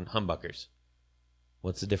hand-wound humbuckers,"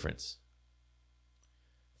 what's the difference?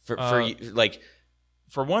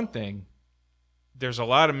 For one thing, there's a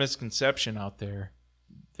lot of misconception out there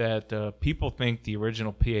that people think the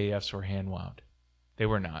original PAFs were hand wound. They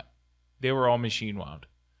were not. They were all machine wound.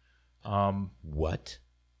 What?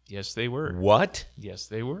 Yes, they were. What? Yes,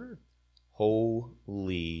 they were.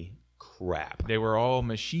 Holy crap. They were all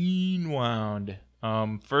machine wound.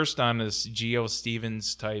 First on this Geo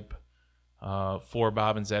Stevens type 4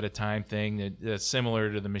 bobbins at a time thing that's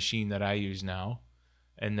similar to the machine that I use now.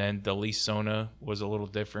 And then the Lee Sona was a little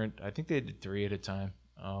different. I think they did 3 at a time.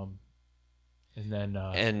 And then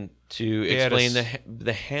and to explain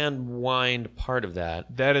the hand wind part of that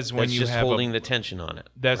is when you just have holding the tension on it.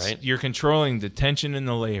 That's right? You're controlling the tension and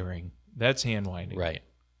the layering. That's hand winding. Right.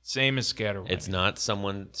 Same as scatter winding. It's not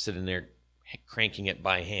someone sitting there cranking it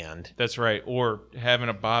by hand. That's right. Or having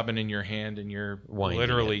a bobbin in your hand and you're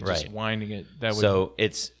literally just winding it. So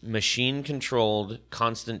it's machine controlled,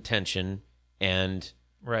 constant tension, and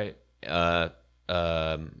right.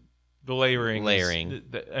 The layering,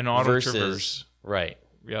 an auto traverse. Right.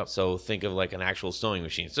 Yep. So think of like an actual sewing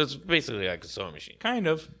machine. So it's basically like a sewing machine. Kind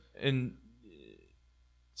of. And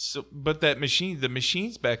so, but the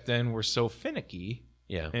machines back then were so finicky.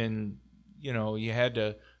 Yeah. And you had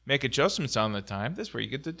to make adjustments on the time. That's where you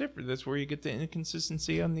get the difference. That's where you get the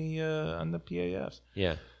inconsistency on the PAFs.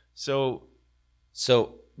 Yeah. So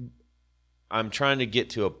I'm trying to get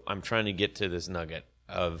to this nugget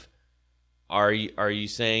of. Are you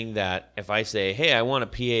saying that if I say, hey, I want a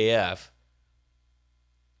PAF,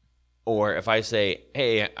 or if I say,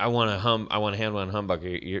 hey, I want a hand-wound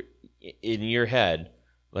humbucker, you're in your head,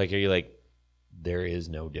 like, are you like, there is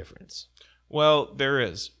no difference? Well, there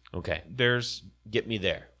is. Okay. Get me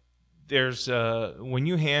there. there's when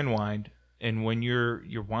you hand wind and when you're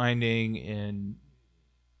winding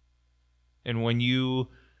and when you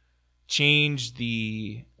change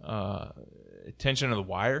the tension of the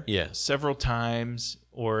wire several times,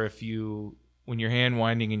 or when you're hand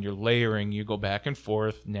winding and you're layering, you go back and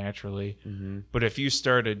forth naturally. But if you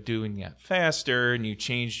started doing that faster and you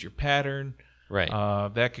changed your pattern,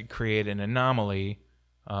 that could create an anomaly,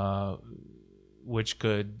 which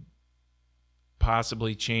could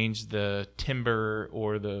possibly change the timbre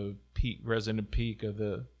or the resonant peak of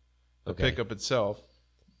the pickup itself.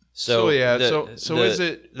 So is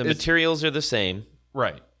it the materials are the same,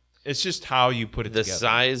 right? It's just how you put it together. The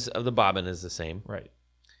size of the bobbin is the same, right?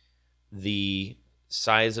 The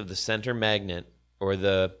size of the center magnet or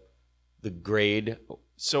the grade.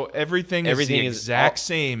 So everything is the exact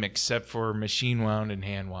same except for machine wound and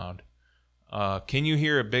hand wound. Can you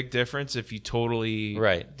hear a big difference if you totally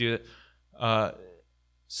do it?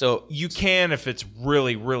 So you can if it's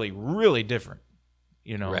really, really, really different.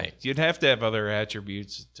 You'd have to have other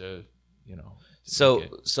attributes to.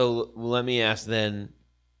 So let me ask then,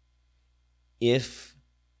 if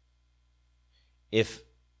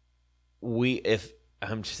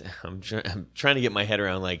I'm trying to get my head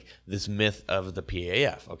around like this myth of the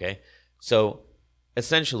PAF. Okay, so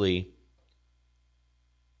essentially,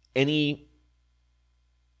 the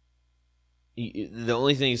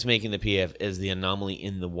only thing that's making the PAF is the anomaly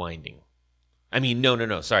in the winding. I mean,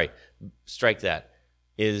 no, sorry, strike that.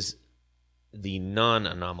 Is the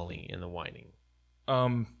non-anomaly in the winding?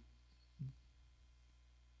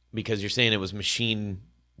 Because you're saying it was machine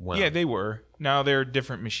wound. Yeah, they were. Now they're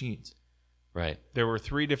different machines. Right. There were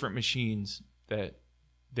 3 different machines that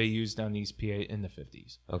they used on these PA in the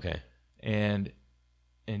 50s. Okay. And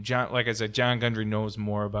John, like I said, John Gundry knows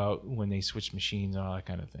more about when they switched machines and all that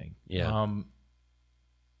kind of thing. Yeah.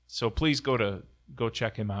 So please go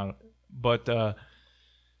check him out. But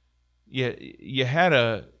you had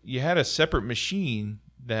a separate machine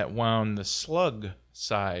that wound the slug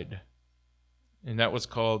side, and that was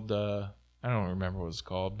called I don't remember what it was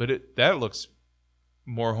called, but that looks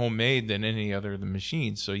more homemade than any other of the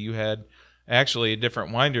machines. So you had actually a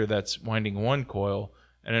different winder that's winding one coil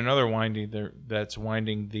and another winding there that's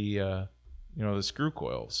winding the the screw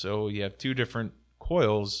coil. So you have 2 different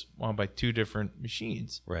coils wound by 2 different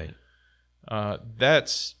machines. Right.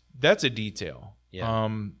 That's a detail. Yeah.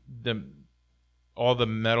 All the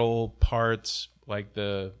metal parts, like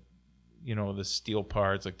the steel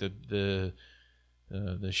parts, like the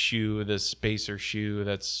shoe, the spacer shoe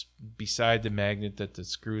that's beside the magnet that the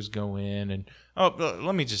screws go in, and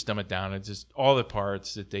let me just dumb it down. It's just all the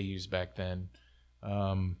parts that they used back then.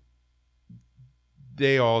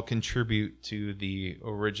 They all contribute to the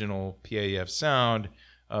original PAF sound.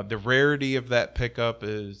 The rarity of that pickup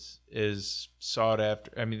is sought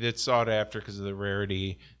after. I mean, it's sought after because of the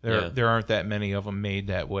rarity. There aren't that many of them made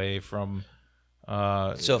that way from.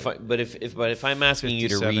 So if I'm asking you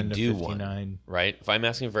to redo one, right? If I'm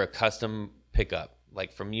asking for a custom pickup,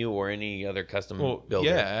 like from you or any other custom builder,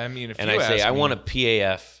 yeah. I mean, I want a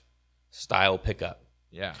PAF style pickup,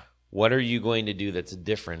 yeah. What are you going to do that's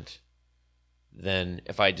different than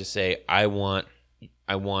if I just say I want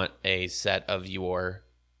a set of your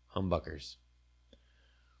humbuckers?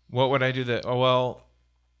 What would I do that? Oh, well,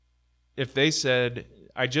 if they said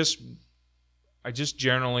I just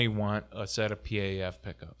generally want a set of PAF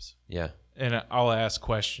pickups. Yeah. And I'll ask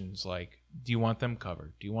questions like, do you want them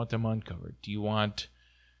covered? Do you want them uncovered? Do you want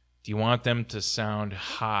them to sound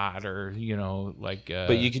hot or, like...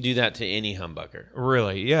 But you could do that to any humbucker.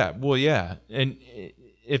 Really? Yeah. Well, yeah. And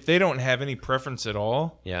if they don't have any preference at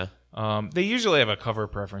all... Yeah. They usually have a cover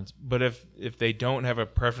preference. But if they don't have a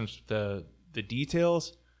preference with the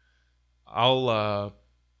details, I'll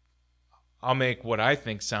make what I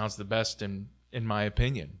think sounds the best in my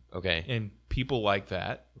opinion. Okay. And people like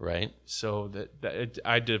that. Right. So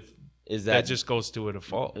that just goes to a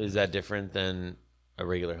default. Is that different than a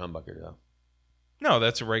regular humbucker, though? No,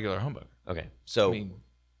 that's a regular humbucker. Okay. So,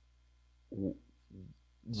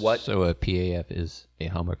 what? So a PAF is a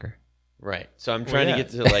humbucker. Right. So I'm trying to get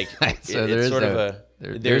to like so it's sort of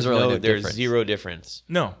there's difference. Zero difference.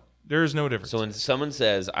 No, there is no difference. So when someone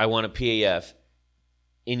says I want a PAF,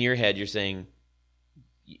 in your head you're saying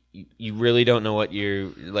you really don't know what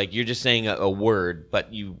you're like. You're just saying a word,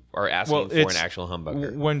 but you are asking for an actual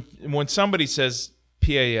humbucker. When somebody says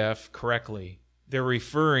PAF correctly, they're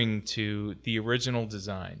referring to the original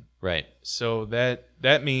design. Right. So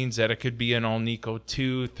that means that it could be an Alnico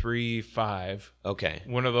 2, 3, 5. Okay.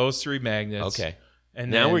 One of those 3 magnets. Okay.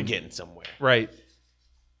 And now we're getting somewhere. Right.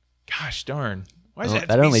 Gosh darn. Why is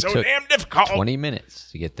that only so took damn difficult? 20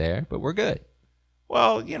 minutes to get there, but we're good.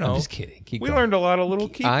 Well, you know, I'm just kidding. Keep we going. learned a lot of little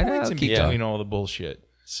key I know, points in keep between all the bullshit.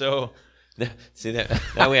 So See that?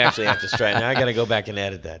 Now we actually have to strike. Now I got to go back and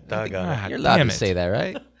edit that. Doggone it. You're allowed damn to it. say that,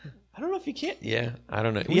 right? I don't know if you can. Yeah, I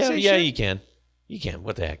don't know. we Yeah, say yeah, shit? you can. You can.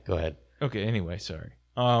 What the heck? Go ahead. okay. Anyway, sorry.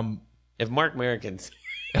 If Mark Americans,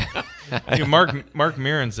 Mark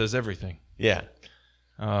Maron says everything. yeah,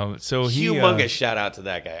 So he humongous shout out to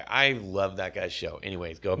that guy. I love that guy's show.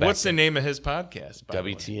 Anyways, go back. What's the name of his podcast? By the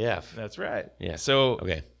way? WTF? That's right. Yeah. So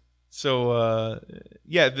Okay. So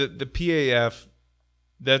yeah, the PAF,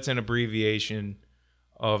 that's an abbreviation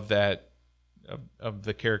of that of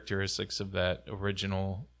the characteristics of that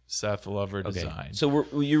original Seth Lover Okay. design. So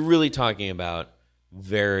you're really talking about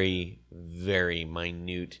very, very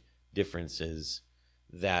minute differences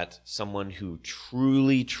that someone who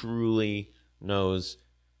truly, truly knows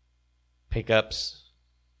pickups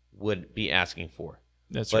would be asking for.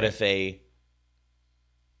 That's But right.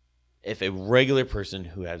 if a regular person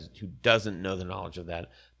who doesn't know the knowledge of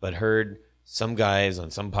that, but heard some guys on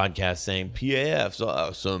some podcast saying PAF's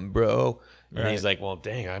awesome, bro, and Right. he's like, well,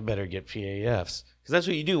 dang, I better get PAFs, because that's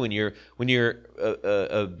what you do when you're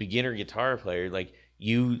a beginner guitar player. Like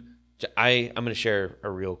I'm going to share a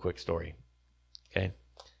real quick story. Okay,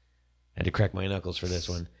 I had to crack my knuckles for this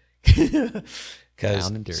one, because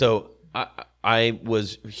Down and dirty. so I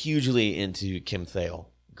was hugely into Kim Thale.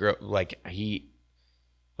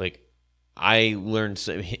 I learned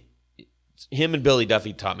him and Billy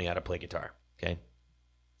Duffy taught me how to play guitar. Okay,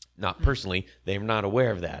 not personally, they're not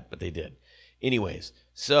aware of that, but they did. Anyways,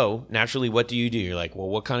 so naturally, what do? You're like, well,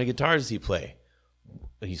 what kind of guitar does he play?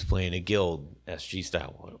 He's playing a Guild SG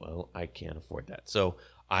style. Well, I can't afford that, so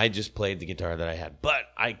I just played the guitar that I had. But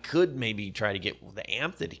I could maybe try to get the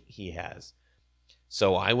amp that he has.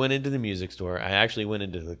 So I went into the music store. I actually went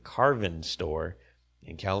into the Carvin store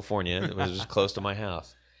in California. It was just close to my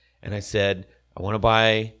house. And I said, I'm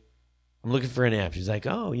looking for an amp. She's like,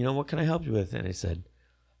 oh, what can I help you with? And I said,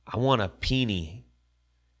 I want a Peony.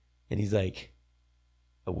 And he's like,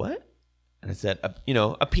 a what? And I said, a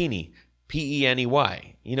Peony, Peney.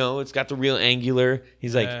 It's got the real angular.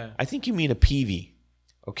 He's like, Yeah. I think you mean a Peavey.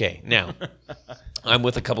 Okay, now I'm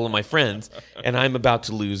with a couple of my friends, and I'm about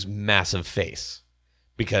to lose massive face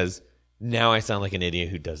because now I sound like an idiot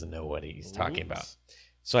who doesn't know what he's talking about.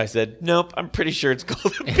 So I said, nope, I'm pretty sure it's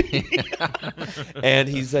called a Peavey. And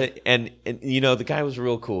he said, and the guy was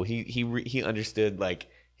real cool. He understood, like,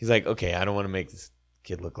 he's like, okay, I don't want to make this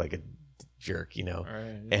kid look like a jerk,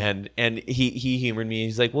 Right. And he humored me.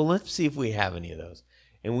 He's like, well, let's see if we have any of those.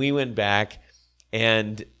 And we went back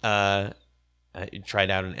and I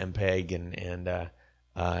tried out an MPEG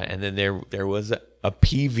and then there was a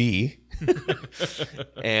PV.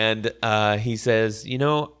 And he says,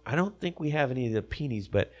 I don't think we have any of the Peonies,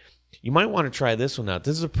 but you might want to try this one out.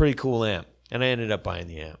 This is a pretty cool amp. And I ended up buying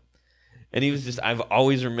the amp. And he was just, I've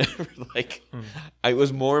always remembered, like, it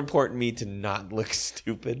was more important to me to not look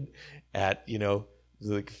stupid at,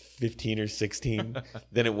 like 15 or 16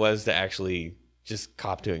 than it was to actually just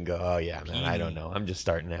cop to it and go, oh, yeah, man, I don't know. I'm just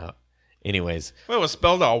starting out. Anyways. Well, it was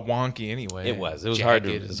spelled all wonky anyway. It was hard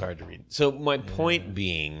to read. So my point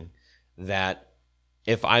being that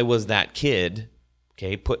if I was that kid,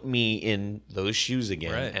 okay, put me in those shoes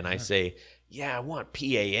again, Right, and I say, yeah, I want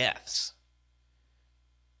PAFs.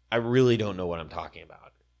 I really don't know what I'm talking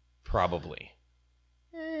about. Probably.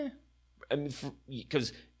 I mean,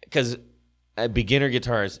 because a beginner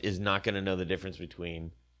guitarist is not going to know the difference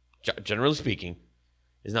between, generally speaking,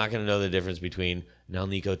 is not going to know the difference between an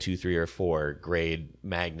Alnico 2, 3, or 4 grade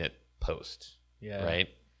magnet post. Yeah. Right?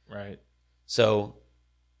 So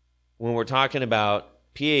when we're talking about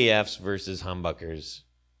PAFs versus humbuckers,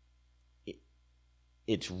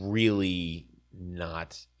 it's really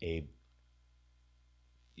not a...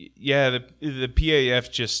 Yeah, the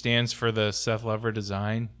PAF just stands for the Seth Lover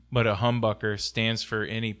design, but a humbucker stands for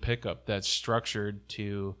any pickup that's structured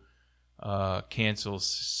to cancel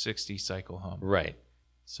 60 cycle hum. Right.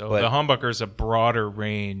 So the humbucker is a broader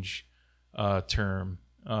range term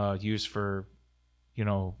used for,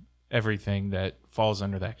 everything that falls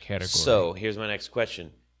under that category. So here's my next question.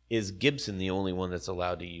 Is Gibson the only one that's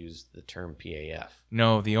allowed to use the term PAF?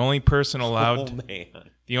 No, the only person allowed Oh, man.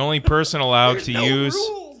 the only person allowed There's to no use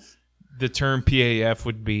rules. the term PAF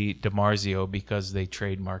would be DiMarzio because they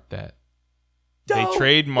trademarked that. They No.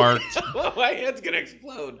 trademarked. My head's going to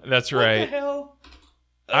explode. That's What right. the hell?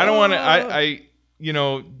 I don't want to.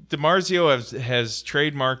 DiMarzio has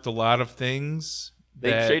trademarked a lot of things.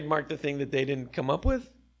 They trademarked the thing that they didn't come up with?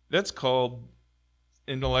 That's called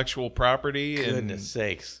intellectual property. Goodness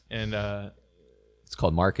sakes. And It's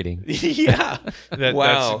called marketing. Yeah.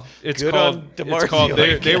 Wow. It's Good called. on It's called.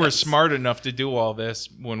 DeMarzio, I They were guess. smart enough to do all this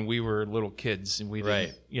when we were little kids, and we didn't.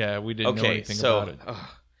 Right. Yeah, we didn't know Okay, anything so about it.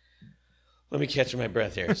 let me catch my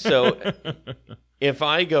breath here. So if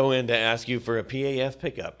I go in to ask you for a PAF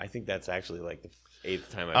pickup, I think that's actually like the 8th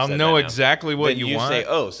time I've I'll said know that now. exactly what Then you you want. say,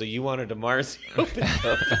 oh, so you wanted a DeMarzio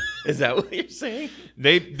pickup. Is that what you're saying?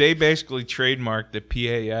 They basically trademarked the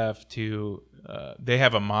PAF to. They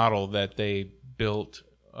have a model that they built.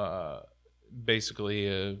 Basically,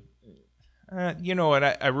 you know what?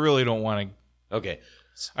 I really don't want to. Okay.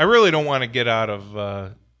 I really don't want to get out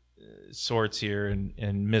of sorts here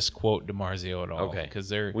and misquote DeMarzio at all. Okay.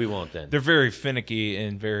 Because We won't then. they're very finicky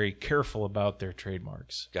and very careful about their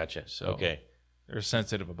trademarks. Gotcha. So Okay. they're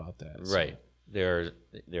sensitive about that. so. Right. There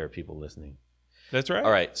are people listening. That's right.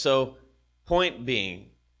 All right. So point being,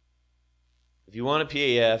 if you want a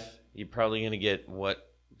PAF, you're probably going to get what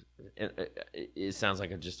it sounds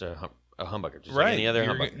like just a humbucker, just Right. like any other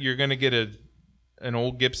you're, humbucker. You're going to get an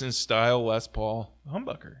old Gibson style Les Paul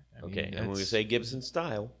humbucker. I mean, Okay. And when we it's- say Gibson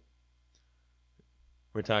style,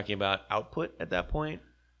 we're talking about output at that point?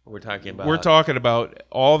 Or we're talking about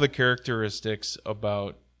all the characteristics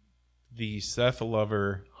about the Seth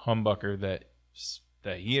Lover humbucker that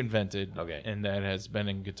he invented, Okay. and that has been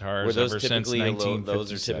in were guitars those ever since typically those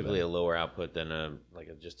 1957. are typically a lower output than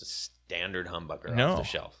just a standard humbucker No. off the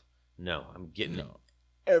shelf. No, I'm getting No.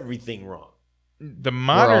 everything wrong. The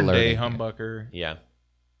modern day learning here. humbucker Yeah.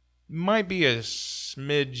 might be a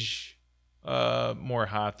smidge more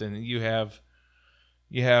hot than you have.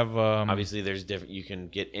 You have Obviously, there's different. You can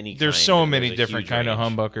get any. there's kind, so and many there's a different huge kind of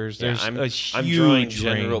range. humbuckers. Yeah, There's a huge I'm drawing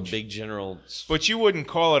general, range. big general. But you wouldn't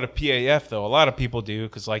call it a PAF though. A lot of people do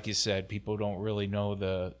because, like you said, people don't really know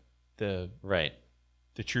the Right.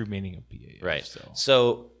 true meaning of PAF. Right. So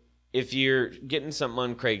So if you're getting something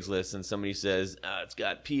on Craigslist and somebody says it's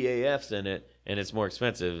got PAFs in it and it's more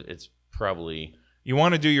expensive, it's probably you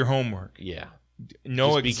want to do your homework. yeah.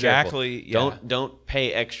 Know Just be careful. exactly. Yeah, Don't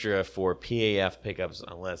pay extra for PAF pickups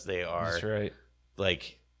unless they are that's right.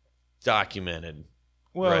 like documented.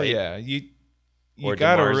 Well, right. yeah, you Or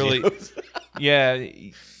gotta DeMarzios. really.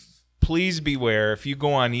 Yeah, please beware if you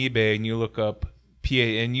go on eBay and you look up PA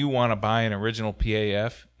and you want to buy an original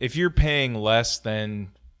PAF. If you're paying less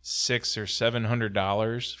than $600 or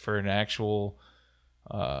 $700 for an actual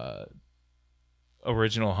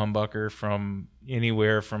original humbucker from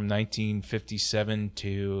anywhere from 1957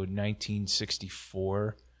 to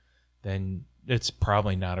 1964, then it's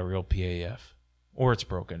probably not a real PAF, or it's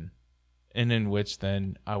broken. And in which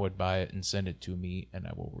then I would buy it and send it to me, and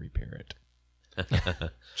I will repair it.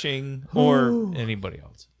 Ching, or anybody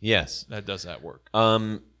else Yes. that does that work.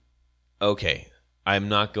 Okay. I'm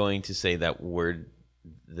not going to say that word,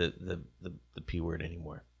 the P word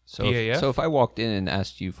anymore. So PAF? so if I walked in and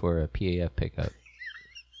asked you for a PAF pickup,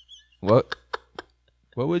 what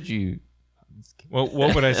would you? Well,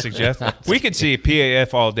 what would I suggest? We could see a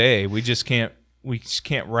PAF all day. We just can't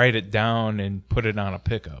write it down and put it on a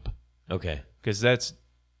pickup Okay. because that's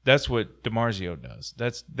what DeMarzio does.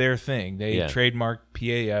 That's their thing. They Yeah. trademarked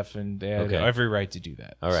PAF, and they had Okay. every right to do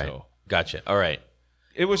that. All right. So Gotcha. All right.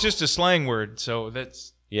 it was just a slang word, so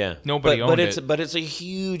that's. Yeah. Nobody but owned it's it. but it's a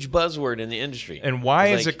huge buzzword in the industry. And why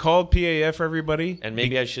It's is like- it called PAF, everybody? And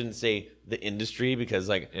maybe I shouldn't say the industry because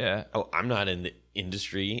Yeah. I'm not in the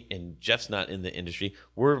industry and Jeff's not in the industry.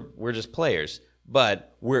 We're just players,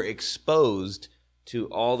 but we're exposed to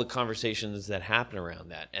all the conversations that happen around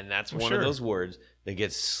that, and that's one sure. of those words that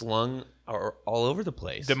gets slung all over the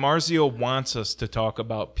place. DeMarzio wants us to talk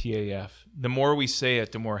about PAF. The more we say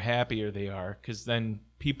it, the more happier they are, because then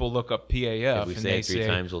people look up PAF If we and say they it three say,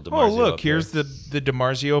 times, we'll "Oh, DeMarzio look, up here's there." the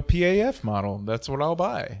DeMarzio PAF model. That's what I'll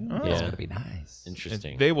buy." Oh. That's Yeah. gonna be nice.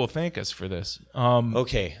 Interesting. They will thank us for this.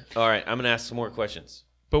 Okay. All right. I'm going to ask some more questions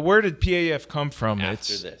But where did PAF come from? after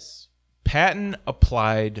It's this. patent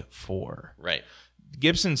applied for. Right.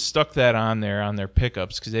 Gibson stuck that on their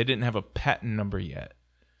pickups because they didn't have a patent number yet.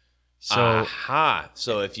 So Aha.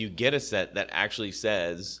 So if you get a set that actually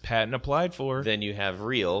says, patent applied for. then you have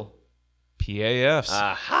real. PAFs.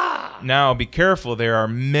 Aha. Now, be careful. There are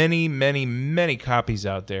many, many, many copies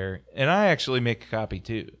out there, and I actually make a copy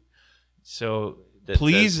too. So That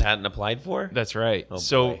please, says patent applied for? that's right. Oh,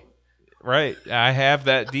 So, boy. right, I have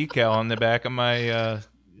that decal on the back of my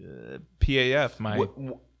PAF.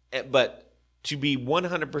 But to be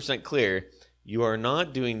 100% clear, you are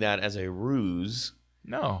not doing that as a ruse.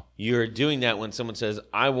 No, You're doing that when someone says,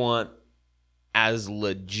 I want as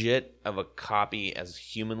legit of a copy as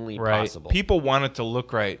humanly right. possible. People want it to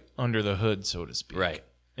look right under the hood, so to speak. Right.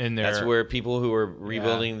 And that's where people who are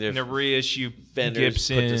rebuilding their reissue fenders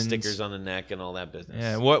Gibsons, put the stickers on the neck and all that business.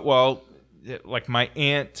 Yeah. Well, like my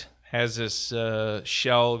aunt has this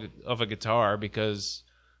shell of a guitar because,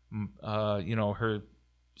 her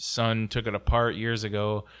son took it apart years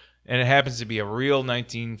ago, and it happens to be a real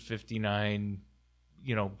 1959,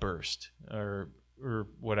 burst or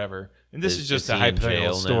whatever. And this is just a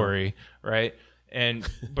hypothetical story, right?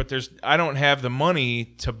 But I don't have the money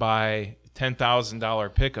to buy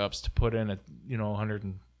 $10,000 pickups to put in a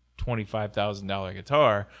 $125,000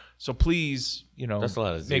 guitar. So please, that's a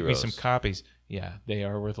lot of make me zeros. some copies. Yeah, they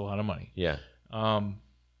are worth a lot of money. Yeah.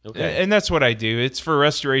 Okay. And that's what I do. It's for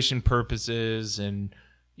restoration purposes, and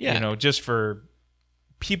just for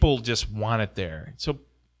people just want it there. So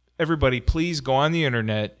everybody, please go on the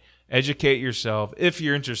internet, educate yourself if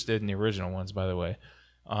you're interested in the original ones, by the way,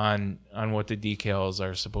 on what the decals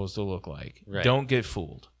are supposed to look like. Right. Don't get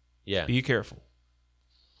fooled. Yeah. Be careful.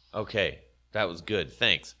 Okay, that was good.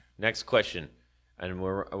 Thanks. Next question, and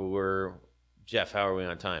we're Jeff. How are we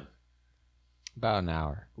on time? About an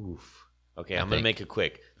hour. Oof. Okay, I'm gonna make it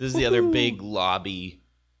quick. This is the other big lobby,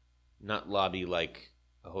 not lobby like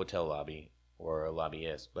a hotel lobby or a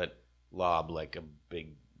lobbyist, but lob like a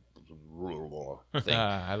big thing.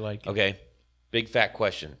 I like it. Okay, big fat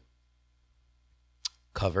question.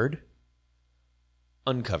 Covered,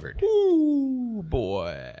 uncovered. Ooh,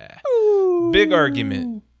 boy. Big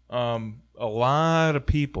argument. A lot of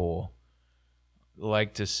people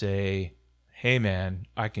like to say, hey, man,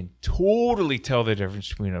 I can totally tell the difference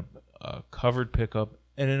between a covered pickup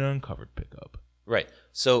and an uncovered pickup. Right.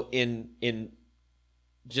 So in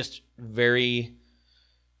just very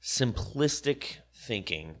simplistic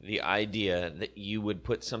thinking, the idea that you would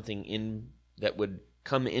put something in that would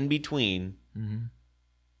come in between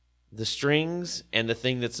the strings and the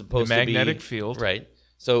thing that's supposed to be... magnetic field. Right.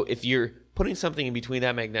 So if you're putting something in between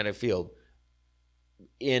that magnetic field,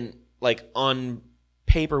 on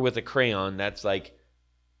paper with a crayon, that's like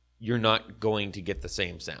you're not going to get the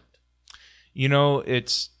same sound.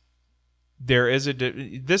 This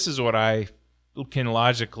is what I can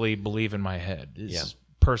logically believe in my head.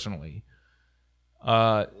 Personally.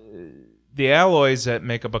 The alloys that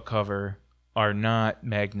make up a cover are not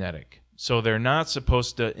magnetic. So they're not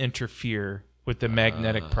supposed to interfere with the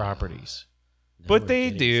magnetic properties. But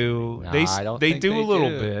they do. No, They do a little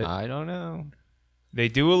bit. I don't know. They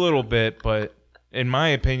do a little bit, but in my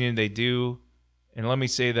opinion, they do. And let me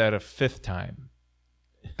say that a fifth time.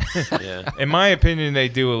 Yeah. In my opinion, they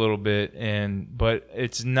do a little bit, but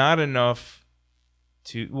it's not enough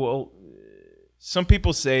to. Well, some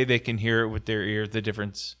people say they can hear it with their ears, the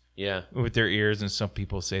difference. Yeah. With their ears, and some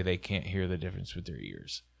people say they can't hear the difference with their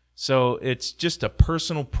ears. So it's just a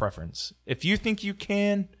personal preference. If you think you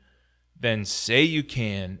can, then say you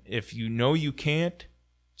can. If you know you can't,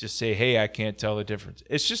 just say, hey, I can't tell the difference.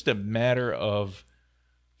 It's just a matter of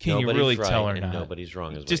can you really tell or not. Nobody's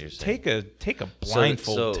wrong is just what you're saying. take a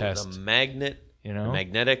blindfold so test. The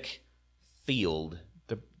magnetic field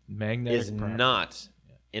is not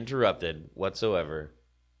interrupted whatsoever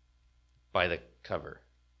by the cover.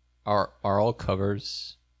 Are all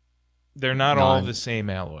covers? They're not all the same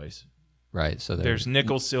alloys. Right. So there's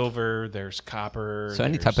nickel, silver, there's copper. So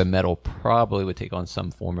any type of metal probably would take on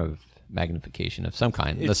some form of magnification of some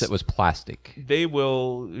kind, unless it was plastic. They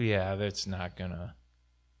will. Yeah, that's not gonna.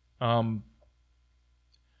 I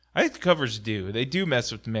think the covers do. They do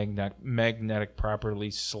mess with magnetic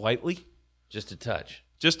properties slightly. Just a touch.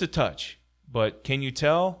 Just a touch. But can you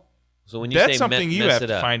tell? So when you that's say something you mess have it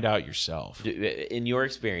to up, find out yourself. In your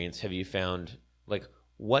experience, have you found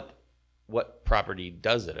what property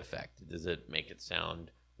does it affect? Does it make it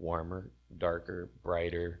sound warmer, darker,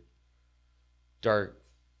 brighter,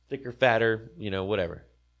 thicker, fatter? Whatever.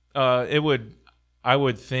 I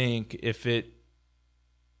would think if it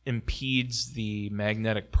impedes the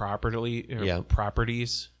magnetic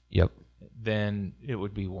properties, Yep. then it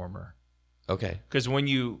would be warmer. Okay. Because when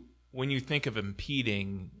you think of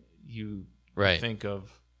impeding, you think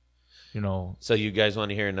of, So you guys want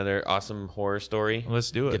to hear another awesome horror story? Let's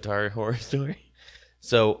do it. Guitar horror story.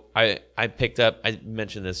 So I picked up. I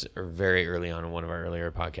mentioned this very early on in one of our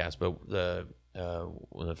earlier podcasts, but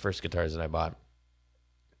one of the first guitars that I bought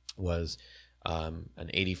was an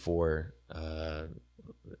 '84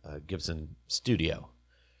 Gibson Studio.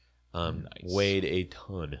 Nice. Weighed a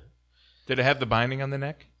ton. Did it have the binding on the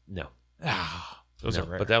neck? No. Those are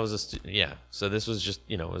rare. But that was So this was just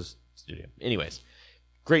it was studio. Anyways,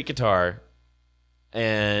 great guitar,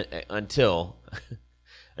 and until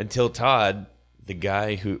Todd, the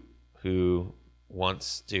guy who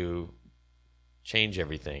wants to change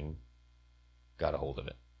everything, got a hold of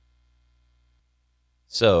it.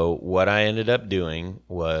 So what I ended up doing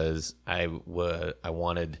was I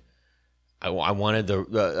wanted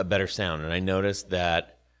a better sound, and I noticed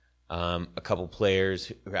that a couple players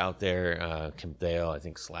who were out there, Kim Thale, I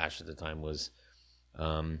think Slash at the time was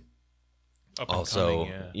also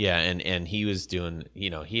coming, and he was doing,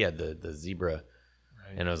 he had the Zebra, right.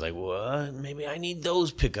 And I was like, well, maybe I need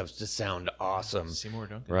those pickups to sound awesome, Seymour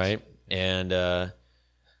Duncan, right? And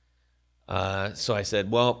so I said,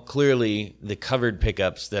 well, clearly the covered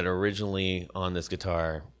pickups that are originally on this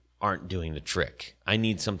guitar aren't doing the trick. I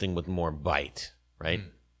need something with more bite, right?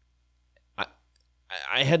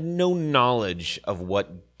 I had no knowledge of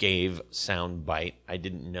what gave sound bite. I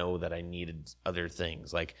didn't know that I needed other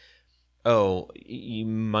things. Like, you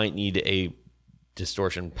might need a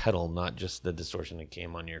distortion pedal, not just the distortion that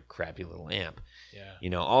came on your crappy little amp. Yeah.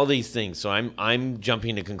 All these things. So I'm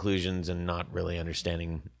jumping to conclusions and not really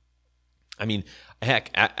understanding. I mean, heck,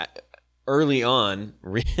 early on,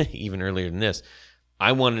 even earlier than this,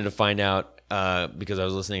 I wanted to find out because I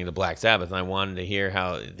was listening to Black Sabbath, and I wanted to hear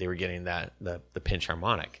how they were getting the pinch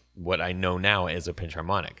harmonic, what I know now as a pinch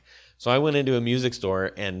harmonic. So I went into a music store,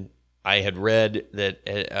 and I had read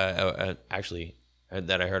that actually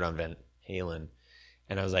that I heard on Van Halen,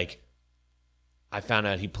 and I was like, I found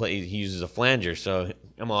out he uses a flanger, so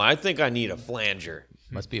I'm all, I think I need a flanger.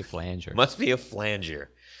 Must be a flanger. Must be a flanger.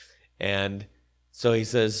 And so he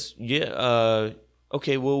says, yeah,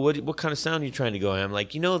 okay, well, what kind of sound are you trying to go? And I'm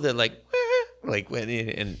like, that like when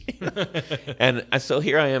and so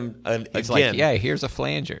here I am It's again. Like, yeah, here's a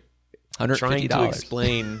flanger, $150. Trying to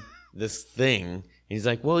explain this thing. And he's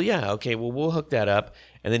like, well, yeah, okay, well, we'll hook that up.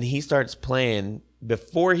 And then he starts playing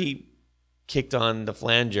before he kicked on the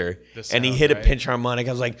flanger, and he hit a pinch harmonic.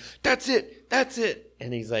 I was like, that's it.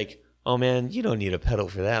 And he's like, oh man, you don't need a pedal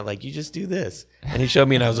for that. Like, you just do this. And he showed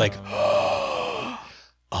me, and I was like,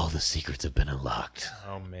 all the secrets have been unlocked.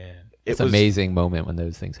 Oh man, it's an amazing moment when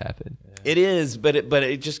those things happen. It is, but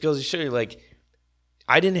it just goes to show you, like,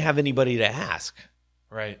 I didn't have anybody to ask.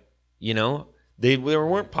 Right. There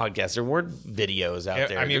weren't podcasts, there weren't videos out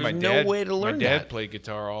there. I mean, There's no way to learn that. My dad played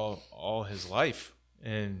guitar all his life,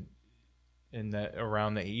 and in that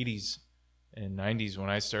around the 80s and 90s when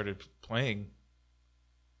I started playing.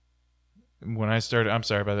 I'm sorry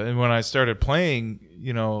about that. And when I started playing,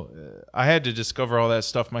 I had to discover all that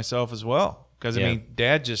stuff myself as well. Because, I mean,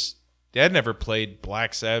 Dad never played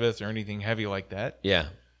Black Sabbath or anything heavy like that. Yeah.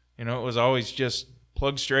 It was always just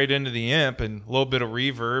plug straight into the amp and a little bit of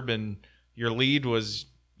reverb, and your lead was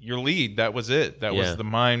your lead. That was it. That was the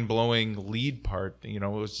mind-blowing lead part. It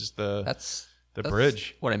was just the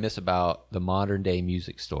bridge. What I miss about the modern day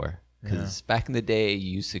music store. Because back in the day,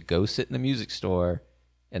 you used to go sit in the music store,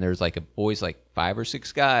 and there's always 5 or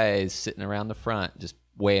 6 guys sitting around the front just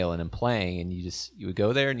wailing and playing, and you would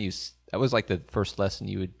go there, and that was like the first lesson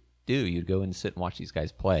you would do. You'd go and sit and watch these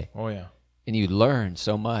guys play. Oh yeah. And you'd learn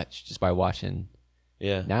so much just by watching.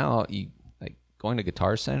 Yeah. Now going to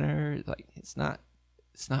Guitar Center, it's not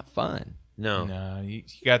fun. No. You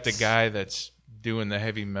got the guy that's doing the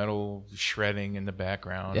heavy metal shredding in the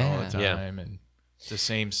background all the time, and it's the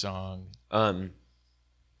same song.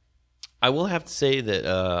 I will have to say that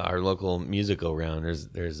our local musical round,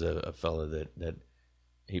 there's a fellow that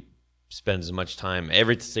he spends as much time,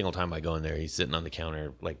 every single time I go in there, he's sitting on the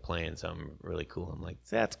counter playing something really cool. I'm like,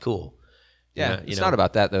 that's cool. Yeah, it's not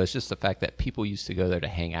about that though. It's just the fact that people used to go there to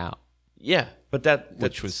hang out. Yeah, but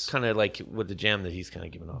which was kind of like with the jam that he's kind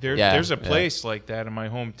of giving off. There's a place like that in my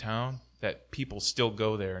hometown that people still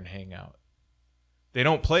go there and hang out. They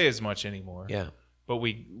don't play as much anymore. Yeah. But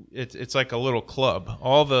it's like a little club.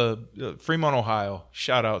 All the Fremont, Ohio.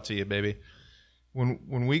 Shout out to you, baby.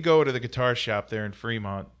 When we go to the guitar shop there in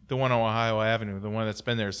Fremont, the one on Ohio Avenue, the one that's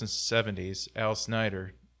been there since the 70s, Al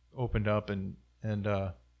Snyder opened up, and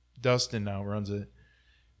Dustin now runs it.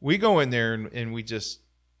 We go in there and we just,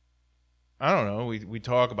 I don't know, we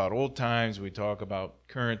talk about old times, we talk about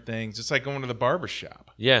current things. It's like going to the barber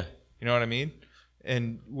shop. Yeah. You know what I mean?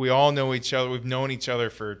 And we all know each other. We've known each other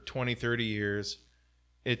for 20, 30 years.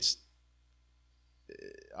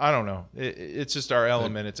 I don't know. It's just our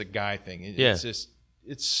element. It's a guy thing. It's just,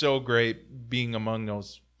 it's so great being among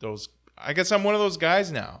those. I guess I'm one of those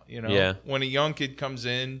guys now, Yeah. When a young kid comes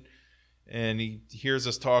in and he hears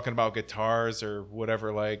us talking about guitars or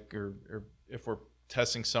whatever, or if we're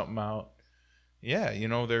testing something out,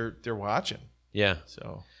 they're watching. Yeah.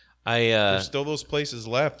 So there's still those places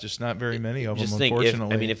left, just not very many of them, think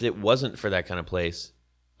unfortunately. if it wasn't for that kind of place,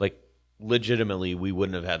 legitimately, we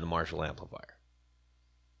wouldn't have had the Marshall amplifier.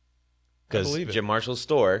 Because Jim Marshall's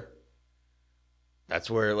store, that's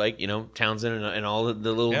where Townsend and all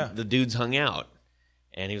the little the dudes hung out,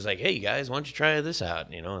 And he was like, "Hey guys, why don't you try this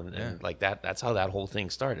out?" And like that's how that whole thing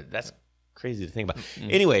started. That's crazy to think about.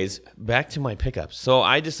 Anyways, back to my pickups. So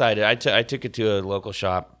I decided I took it to a local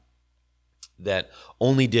shop that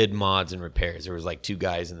only did mods and repairs. There was like 2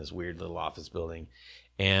 guys in this weird little office building,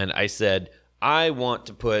 and I said, "I want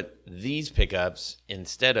to put these pickups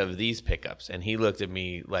instead of these pickups." And he looked at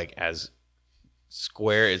me like as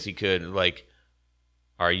square as he could, like,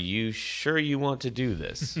 "Are you sure you want to do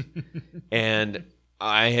this?" And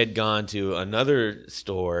I had gone to another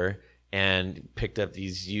store and picked up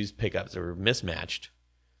these used pickups that were mismatched.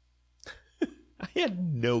 I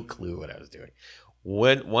had no clue what I was doing.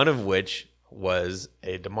 One of which was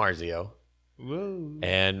a DiMarzio. Whoa.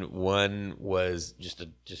 And one was just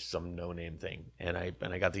some no-name thing. And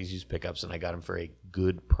I got these used pickups, and I got them for a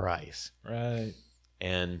good price. Right.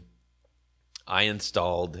 And I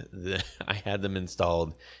had them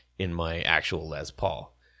installed in my actual Les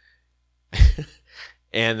Paul.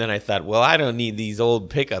 And then I thought, well, I don't need these old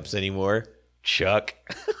pickups anymore. Chuck.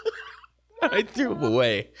 I threw them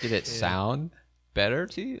away. Did it sound better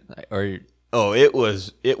to you? Or Oh, it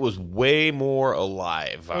was way more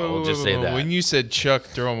alive. I will just say that. When you said Chuck,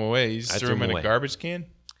 throw them away, you just threw them in a garbage can?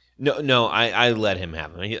 No, I let him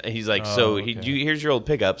have them. He's like, here's your old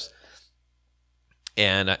pickups.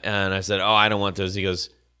 And I said, oh, I don't want those. He goes,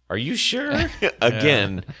 are you sure?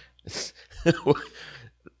 Again.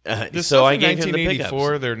 So I gave him the pickups.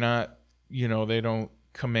 1984, they're not, they don't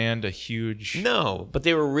command a huge... No, but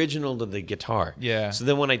they were original to the guitar. Yeah. So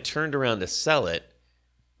then when I turned around to sell it,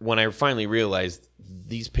 when I finally realized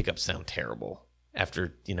these pickups sound terrible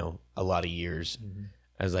after, a lot of years,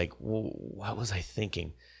 I was like, well, what was I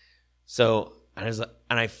thinking? So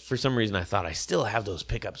for some reason I thought I still have those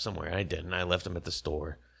pickups somewhere. And I didn't. I left them at the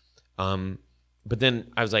store. But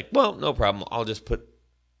then I was like, well, no problem. I'll just put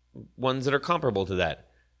ones that are comparable to that.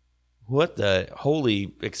 What the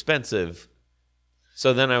holy expensive.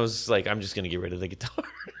 So then I was like, I'm just going to get rid of the guitar.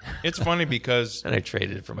 It's funny because... and I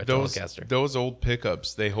traded it for my Telecaster. Those old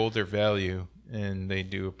pickups, they hold their value, and they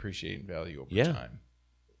do appreciate value over time.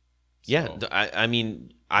 Yeah, So, I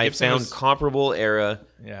mean, I found comparable era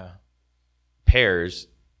pairs,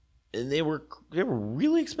 and they were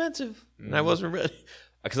really expensive. And I wasn't really...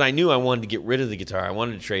 Because I knew I wanted to get rid of the guitar. I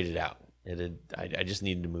wanted to trade it out. I just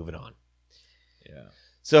needed to move it on. Yeah.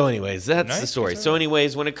 So anyways, that's the story. Guitar. So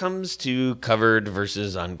anyways, when it comes to covered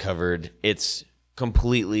versus uncovered, it's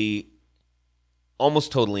completely,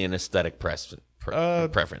 almost totally an aesthetic preference.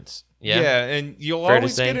 Yeah? Yeah, and you'll Fair to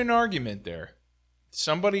always say? get an argument there.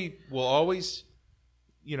 Somebody will always,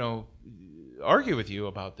 argue with you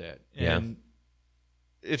about that. And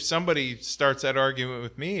if somebody starts that argument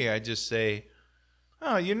with me, I just say,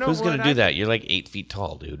 oh, who's going to do that? You're like 8 feet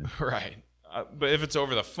tall, dude. Right. But if it's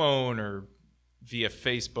over the phone or via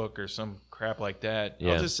Facebook or some crap like that,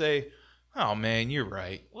 I'll just say, oh, man, you're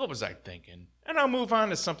right. What was I thinking? And I'll move on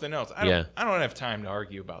to something else. I don't have time to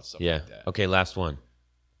argue about stuff like that. Okay, last one.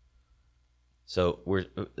 So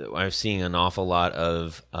I'm seeing an awful lot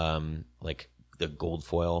of like the gold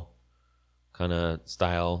foil kind of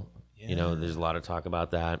style. Yeah. There's a lot of talk about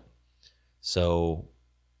that. So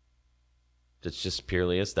it's just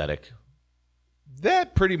purely aesthetic.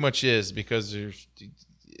 That pretty much is, because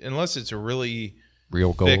unless it's a really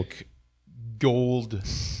real gold, thick gold,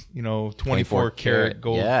 24 karat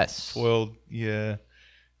gold foiled. Yeah,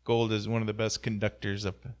 gold is one of the best conductors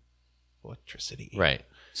of electricity. Right.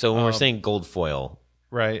 So when we're saying gold foil,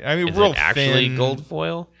 right? I mean, is real it actually thin gold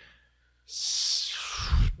foil?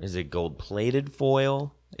 Is it gold plated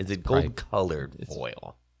foil? Is it gold colored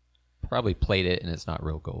foil? probably plated and it's not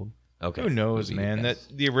real gold. Okay. Who knows, Would be man? the That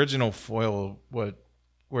best. the original foil,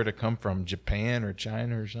 where'd it come from? Japan or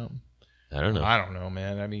China or something? I don't know. I don't know,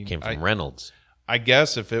 man. I mean, Came from Reynolds. I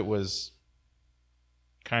guess if it was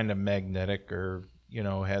kind of magnetic or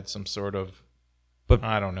had some sort of, But-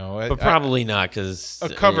 I don't know. But probably not, because A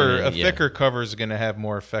thicker cover is going to have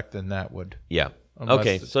more effect than that would. Yeah. Unless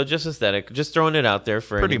Okay, it- so just aesthetic. Just throwing it out there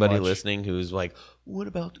for Pretty anybody much. listening who's like, what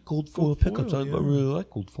about the gold foil pickups? foil, I yeah. really like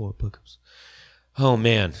gold foil pickups. Oh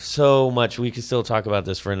man, so much. We could still talk about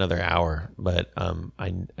this for another hour, but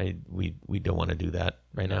we don't want to do that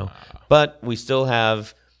right now. But we still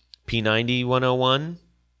have P90 101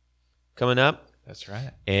 coming up. That's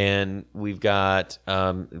right. And we've got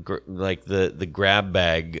like the grab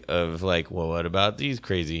bag of like, well, what about these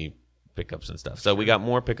crazy pickups and stuff? So we got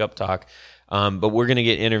more pickup talk, but we're gonna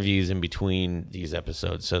get interviews in between these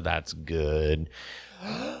episodes, so that's good.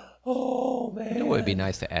 Oh man, You know what would be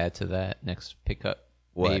nice to add to that next pickup?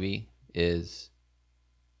 What? Maybe is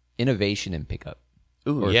innovation in pickup.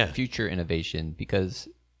 Ooh, or yeah, future innovation, because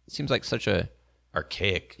it seems like such a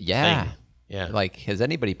archaic. yeah. thing. Yeah. Like, has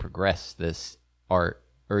anybody progressed this art?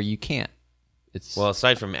 Or you can't. It's Well,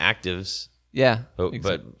 aside from actives, yeah.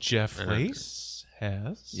 but Jeff Lace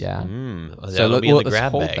has. Yeah. that'll be in the let's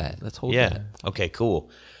grab hold bag. that. Let's hold Yeah. that. Okay, cool.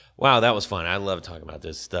 Wow, that was fun. I love talking about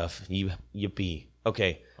this stuff. Yippee.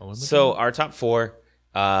 Okay. So our top 4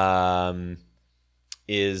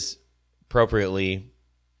 is appropriately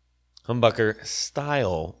humbucker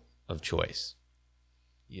style of choice.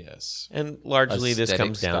 Yes. And largely this Aesthetic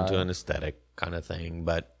comes down to style. an aesthetic kind of thing,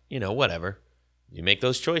 but whatever. You make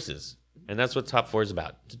those choices. And that's what top 4 is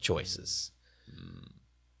about, the choices.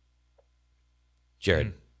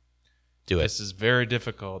 Jared, do it. This is very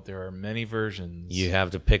difficult. There are many versions. You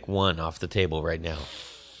have to pick one off the table right now.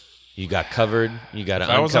 You got covered. You got an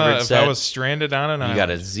uncovered set. If I was stranded on an island. You got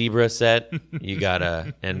a zebra set. You got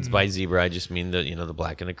and by zebra I just mean the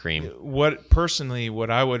black and the cream. What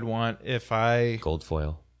I would want if I Gold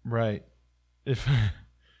foil. right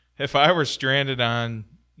if I were stranded on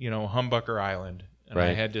Humbucker Island and I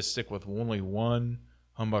Right. had to stick with only one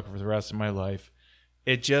humbucker for the rest of my life,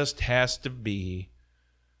 it just has to be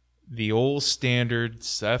the old standard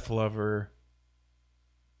Seth Lover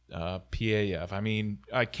PAF. I mean,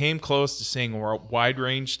 I came close to saying wide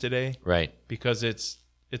range today Right. because it's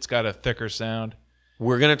got a thicker sound.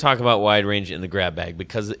 We're going to talk about wide range in the grab bag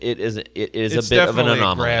because it is It's a bit of an definitely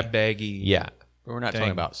anomaly. grab baggy. Yeah. But we're not Dang.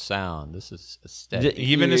 talking about sound. This is aesthetic.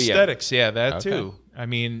 Even Yeah. aesthetics, yeah, that Okay. too. I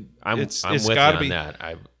mean, I'm it's with you gotta on be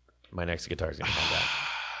that. My next guitar is going to have that.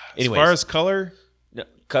 as Anyways, far as color. no,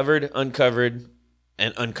 covered, uncovered,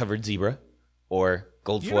 and uncovered zebra or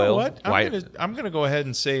gold You foil. know what? White. I'm gonna go ahead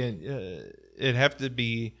and say it'd have to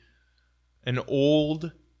be an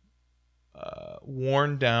old,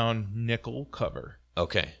 worn down nickel cover.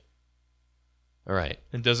 Okay. All right.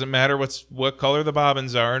 It doesn't matter what color the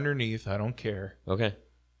bobbins are underneath. I don't care. Okay.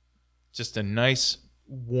 Just a nice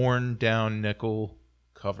worn down nickel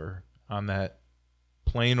cover on that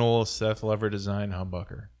plain old Seth Lover design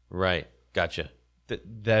humbucker. Right. Gotcha.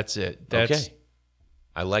 That's it. That's Okay.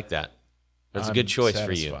 I like that. That's a I'm good choice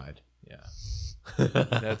for you. satisfied. Yeah.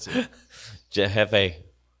 That's it. Jefe.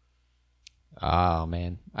 Oh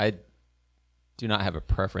man, I do not have a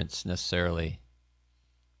preference necessarily.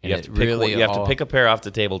 You have to pick a pair off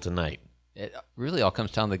the table tonight. It really all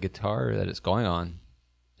comes down to the guitar that it's going on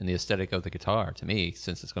and the aesthetic of the guitar to me,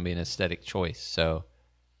 since it's going to be an aesthetic choice. So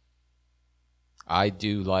I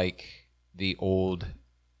do like the old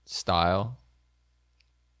style.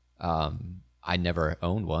 I never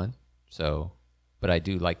owned one, but I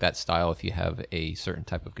do like that style if you have a certain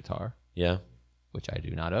type of guitar, Yeah. which I do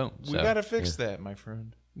not own. We got to fix that, my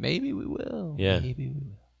friend. Maybe we will. Yeah. Maybe we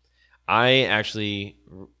will. I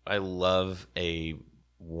love a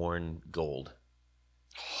worn gold.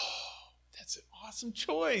 That's an awesome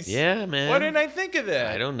choice. Yeah, man. Why didn't I think of that?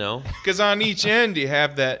 I don't know. Because on each end you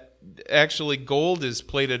have that. Actually, gold is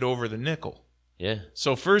plated over the nickel. Yeah.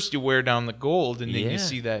 So first you wear down the gold, and then Yeah. you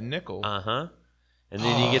see that nickel. Uh-huh. And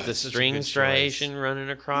then you get the that's such a string good striation running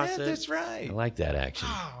across yeah, it. that's right. I like that action.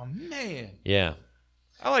 Oh man, Yeah.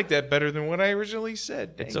 I like that better than what I originally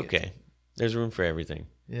said. Dang It's it. okay. There's room for everything.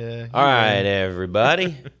 Yeah. All right,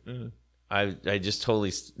 everybody. I just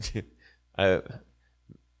totally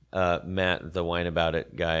Matt, the Wine About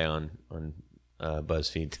It guy on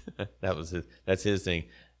BuzzFeed. That's his thing.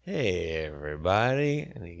 Hey everybody,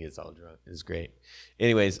 and he gets all drunk. It's great.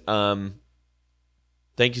 Anyways, thank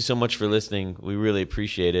you so much for listening. We really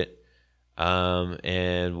appreciate it.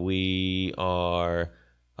 And we are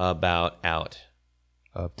about out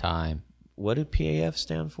Of time. What do PAF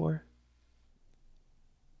stand for?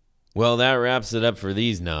 Well, that wraps it up for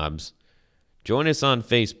these knobs. Join us on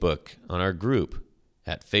Facebook on our group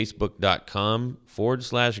at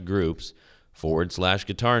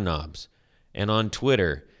facebook.com/groups/guitar knobs and on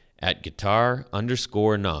Twitter at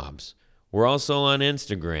guitar_knobs. We're also on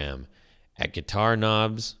Instagram at guitar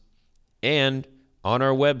knobs and on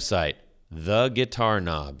our website,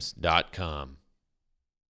 theguitarknobs.com.